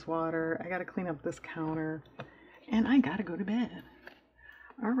get rid of this water. I got to clean up this counter. And I got to go to bed.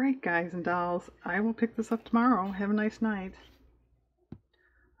 All right, guys and dolls. I will pick this up tomorrow. Have a nice night.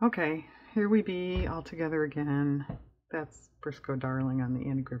 Okay, here we be all together again. That's Briscoe Darling on the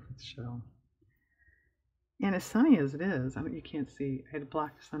Andy Griffith Show. And as sunny as it is, I mean, you can't see. I had to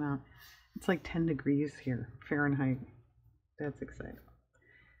block the sun out. It's like 10 degrees here, Fahrenheit. That's exciting.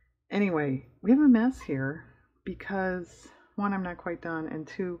 Anyway, we have a mess here because, one, I'm not quite done, and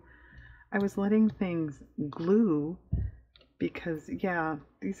two, I was letting things glue because, yeah,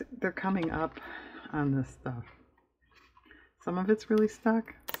 they're coming up on this stuff. Some of it's really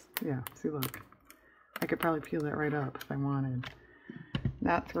stuck. Yeah, see, look. I could probably peel that right up if I wanted.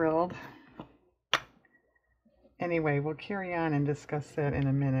 Not thrilled. Anyway, we'll carry on and discuss that in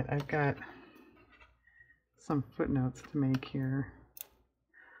a minute. I've got some footnotes to make here.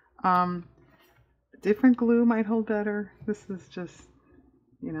 Different glue might hold better. This is just,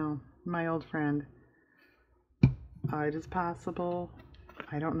 my old friend. It is possible.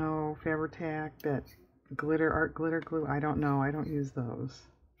 I don't know, Fabri-Tac, that art glitter glue. I don't know. I don't use those.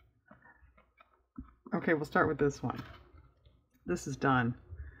 Okay, we'll start with this one. This is done.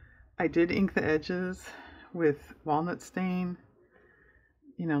 I did ink the edges with walnut stain,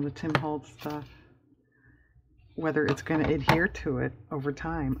 the Tim Holtz stuff. Whether it's going to adhere to it over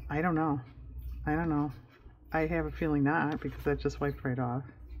time, I don't know. I have a feeling not, because that just wiped right off.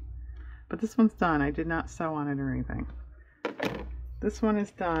 But this one's done. I did not sew on it or anything. This one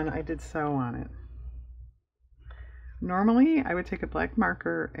is done. I did sew on it. Normally, I would take a black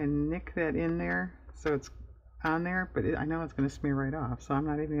marker and nick that in there so it's on there, but I know it's going to smear right off, so I'm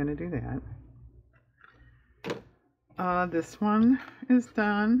not even going to do that. This one is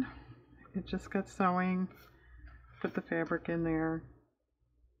done. It just got sewing. Put the fabric in there.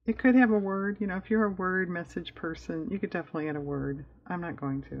 It could have a word. If you're a word message person, you could definitely add a word. I'm not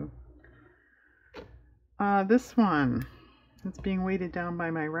going to. This one, it's being weighted down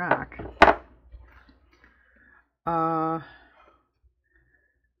by my rock.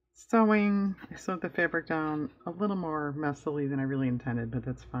 Sewing, I sewed the fabric down a little more messily than I really intended, but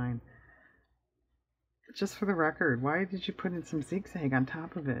that's fine. Just for the record, why did you put in some zigzag on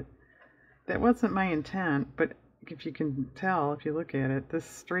top of it? That wasn't my intent, but if you can tell, if you look at it, this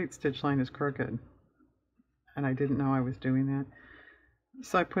straight stitch line is crooked. And I didn't know I was doing that.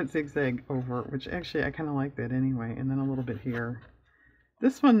 So I put zigzag over it, which actually I kind of like that anyway, and then a little bit here.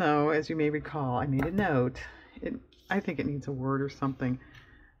 This one though, as you may recall, I made a note. I think it needs a word or something.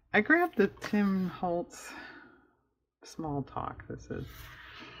 I grabbed the Tim Holtz Small Talk, this is.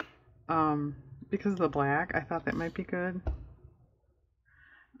 Because of the black, I thought that might be good.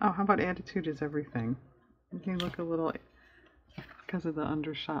 Oh, how about attitude is everything? You look a little, because of the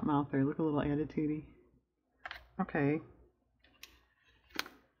undershot mouth there, look a little attitude-y. Okay.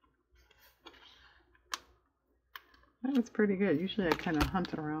 That was pretty good. Usually I kind of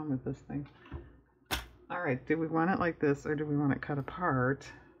hunt around with this thing. Alright, do we want it like this, or do we want it cut apart?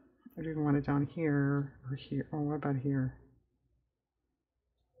 Or do we want it down here, or here, or what about here?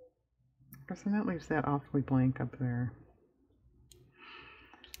 So that leaves that awfully blank up there.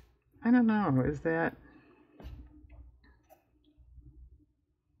 I don't know, is that...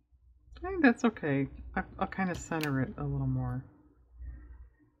 I think that's okay. I'll kind of center it a little more.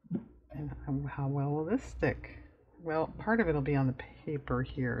 And how well will this stick? Well, part of it will be on the paper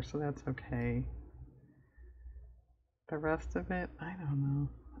here, so that's okay. The rest of it, I don't know.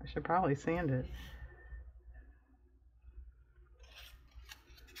 I should probably sand it.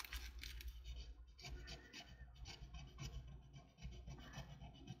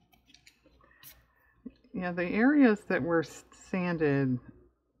 Yeah, the areas that were sanded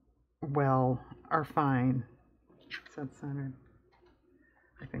well are fine. Is that centered?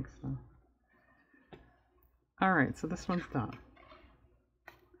 I think so. Alright, so this one's done.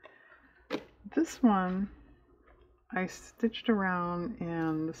 This one, I stitched around,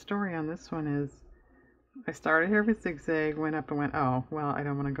 and the story on this one is I started here with zigzag, went up and went, oh, well, I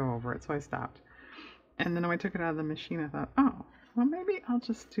don't want to go over it, so I stopped. And then when I took it out of the machine, I thought, oh, well, maybe I'll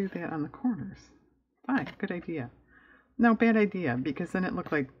just do that on the corners. Fine, good idea. No, bad idea, because then it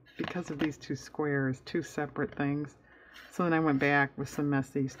looked like, because of these two squares, two separate things. So then I went back with some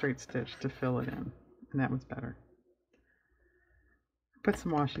messy straight stitch to fill it in, and that was better. Put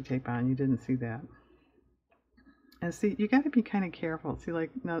some washi tape on, you didn't see that. And see, you got to be kind of careful. See, like,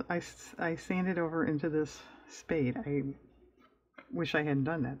 now I sanded over into this spade. I wish I hadn't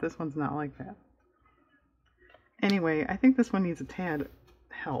done that. This one's not like that. Anyway, I think this one needs a tad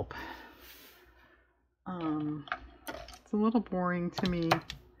help. It's a little boring to me,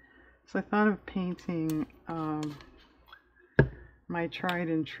 so I thought of painting my tried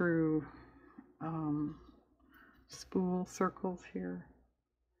and true spool circles here.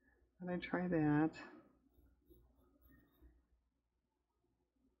 Did I try that?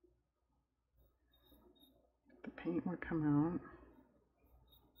 The paint would come out.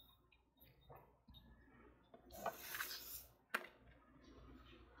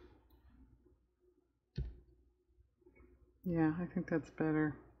 Yeah, I think that's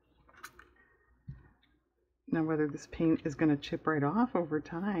better. Now, whether this paint is going to chip right off over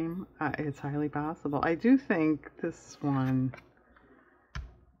time, it's highly possible. I do think this one,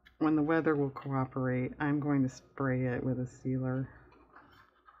 when the weather will cooperate, I'm going to spray it with a sealer.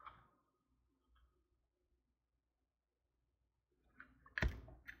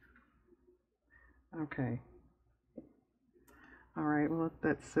 Okay. Alright, we'll let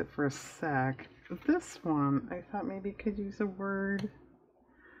that sit for a sec. This one, I thought maybe could use a word.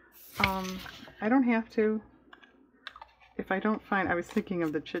 I don't have to. If I don't find, I was thinking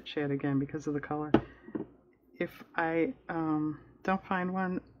of the Chit Chat again because of the color. If I don't find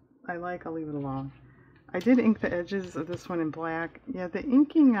one I like, I'll leave it alone. I did ink the edges of this one in black. Yeah, the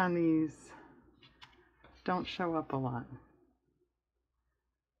inking on these don't show up a lot.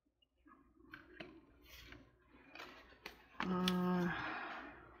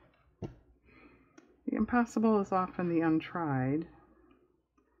 The impossible is often the untried.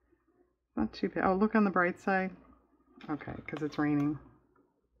 Not too bad. Oh, look on the bright side. Okay, because it's raining.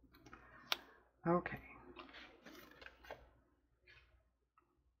 Okay.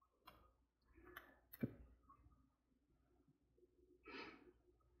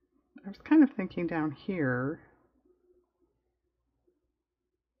 I was kind of thinking down here.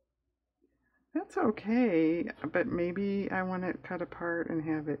 That's okay, but maybe I want it cut apart and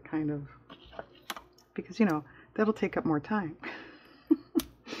have it kind of, because, you know, that'll take up more time.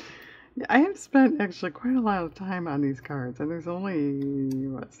 I have spent actually quite a lot of time on these cards, and there's only,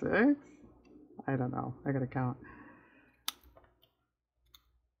 what, 6? I don't know. I gotta count.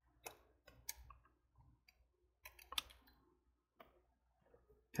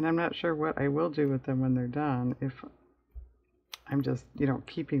 And I'm not sure what I will do with them when they're done, if I'm just, you know,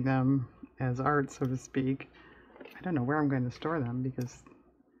 keeping them as art, so to speak. I don't know where I'm going to store them, because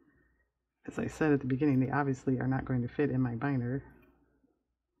as I said at the beginning, they obviously are not going to fit in my binder.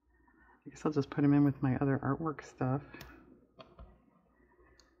 I guess I'll just put them in with my other artwork stuff.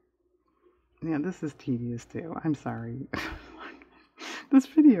 Yeah, this is tedious too. I'm sorry. This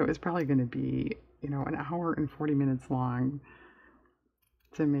video is probably going to be, you know, an hour and 40 minutes long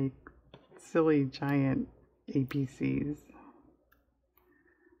to make silly giant APCs.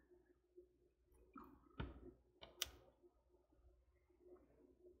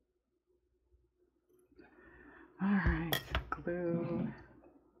 All right, glue.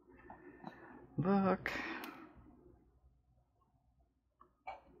 Look.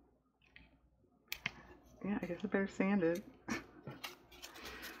 Yeah, I guess I better sand it.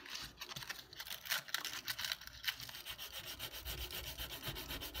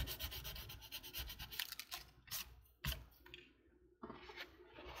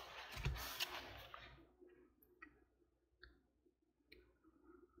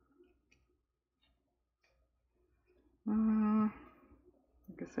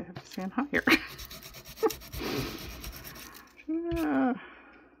 I guess I have to sand higher. Yeah.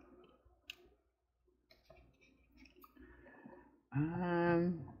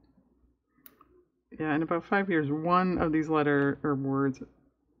 Yeah, in about 5 years, one of these letter or words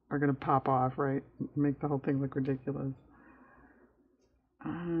are going to pop off, right? Make the whole thing look ridiculous.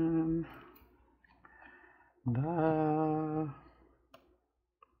 The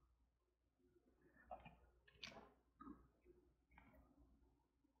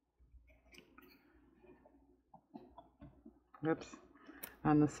Oops,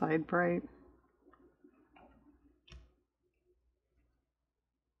 on the side bright.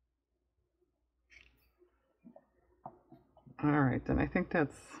 All right, then I think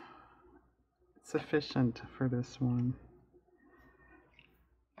that's sufficient for this one.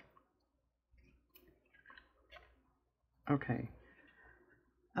 Okay,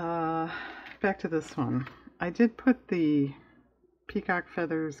 back to this one. I did put the peacock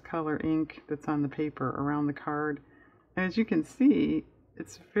feathers color ink that's on the paper around the card, and as you can see,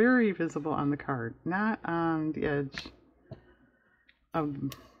 it's very visible on the card, not on the edge of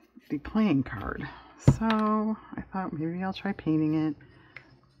the playing card. So I thought maybe I'll try painting it,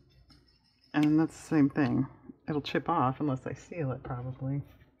 and that's the same thing. It'll chip off unless I seal it probably,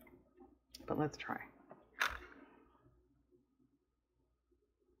 but let's try.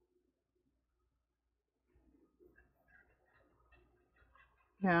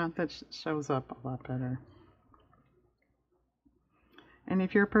 Yeah, that shows up a lot better. And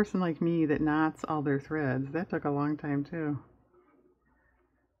if you're a person like me that knots all their threads, that took a long time too.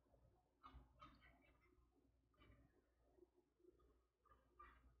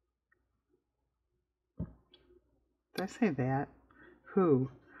 Did I say that?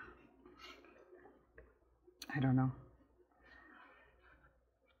 Who? I don't know.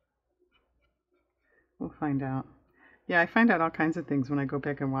 We'll find out. Yeah, I find out all kinds of things when I go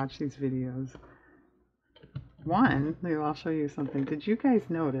back and watch these videos. One, maybe I'll show you something. Did you guys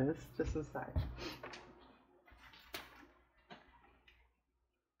notice, just a sec,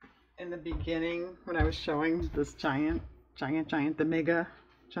 in the beginning when I was showing this giant, the mega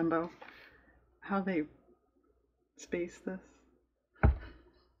jumbo, how they space this?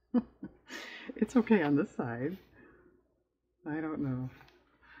 It's okay on this side. I don't know.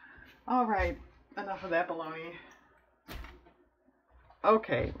 All right, enough of that baloney.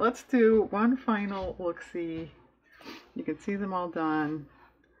 Okay, let's do one final look-see. You can see them all done,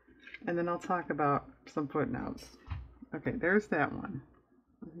 and then I'll talk about some footnotes. Okay, there's that one.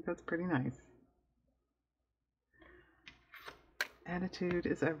 I think that's pretty nice. Attitude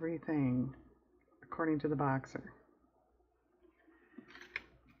is everything, according to the boxer.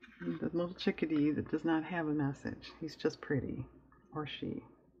 The little chickadee that does not have a message. He's just pretty, or she.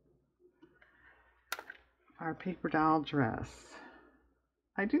 Our paper doll dress.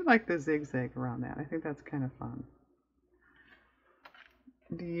 I do like the zigzag around that. I think that's kind of fun.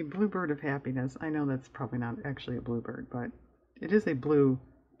 The bluebird of happiness. I know that's probably not actually a bluebird, but it is a blue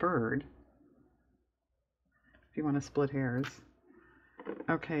bird. If you want to split hairs.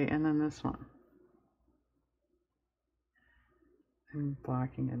 Okay, and then this one. I'm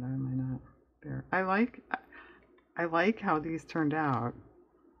blocking it, am I not? There. I like how these turned out.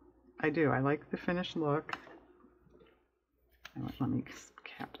 I do. I like the finished look. Let me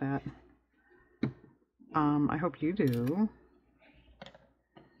cap that. I hope you do.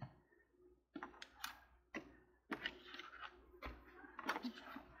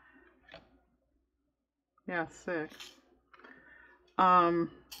 Yeah, 6. I'm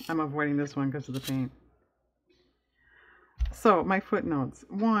avoiding this one because of the paint. So my footnotes.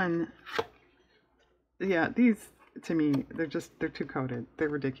 1, yeah, these to me they're too coated. They're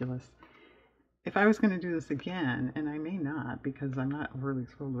ridiculous. if I was going to do this again, and I may not because I'm not really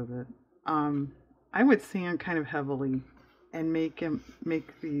thrilled with it, I would sand kind of heavily and make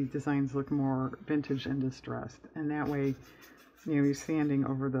the designs look more vintage and distressed. And that way, you're sanding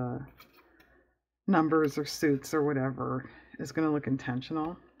over the numbers or suits or whatever is going to look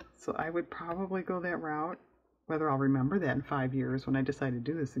intentional. So I would probably go that route. Whether I'll remember that in 5 years when I decide to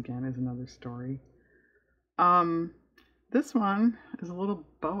do this again is another story. This one is a little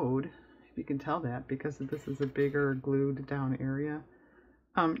bowed, if you can tell that, because this is a bigger glued down area.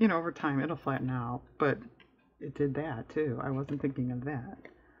 Over time it'll flatten out, but it did that too. I wasn't thinking of that.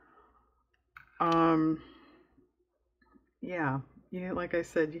 Yeah, like I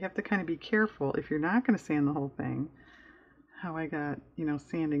said, you have to kind of be careful if you're not going to sand the whole thing. How I got,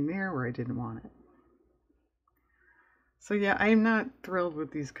 sanding there where I didn't want it. So yeah, I'm not thrilled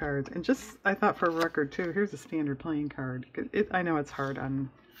with these cards. And just, I thought for a record too, here's a standard playing card. I know it's hard on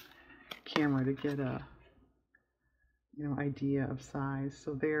camera to get a, idea of size.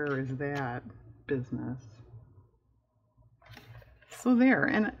 So there is that business. So there,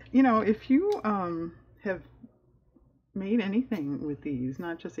 and if you have made anything with these,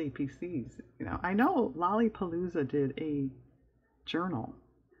 not just APCs, I know Lollapalooza did a journal.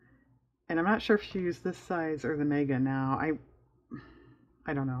 And I'm not sure if she used this size or the Mega now.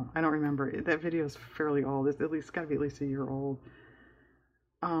 I don't know. I don't remember. That video is fairly old. It's got to be at least a year old.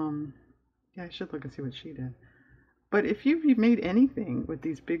 Yeah, I should look and see what she did. But if you've made anything with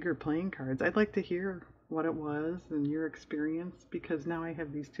these bigger playing cards, I'd like to hear what it was and your experience, because now I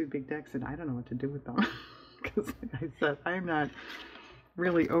have these two big decks and I don't know what to do with them. Because like I said, I'm not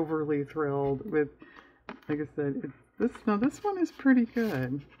really overly thrilled with, like I said, this one is pretty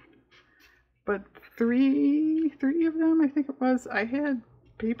good. But three of them, I think it was, I had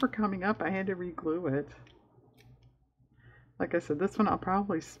paper coming up. I had to re-glue it. Like I said, this one I'll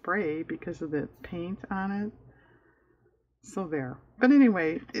probably spray because of the paint on it. So there. But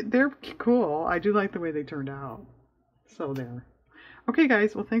anyway, they're cool. I do like the way they turned out. So there. Okay,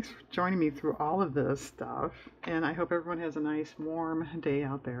 guys. Well, thanks for joining me through all of this stuff. And I hope everyone has a nice, warm day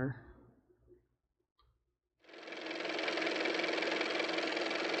out there.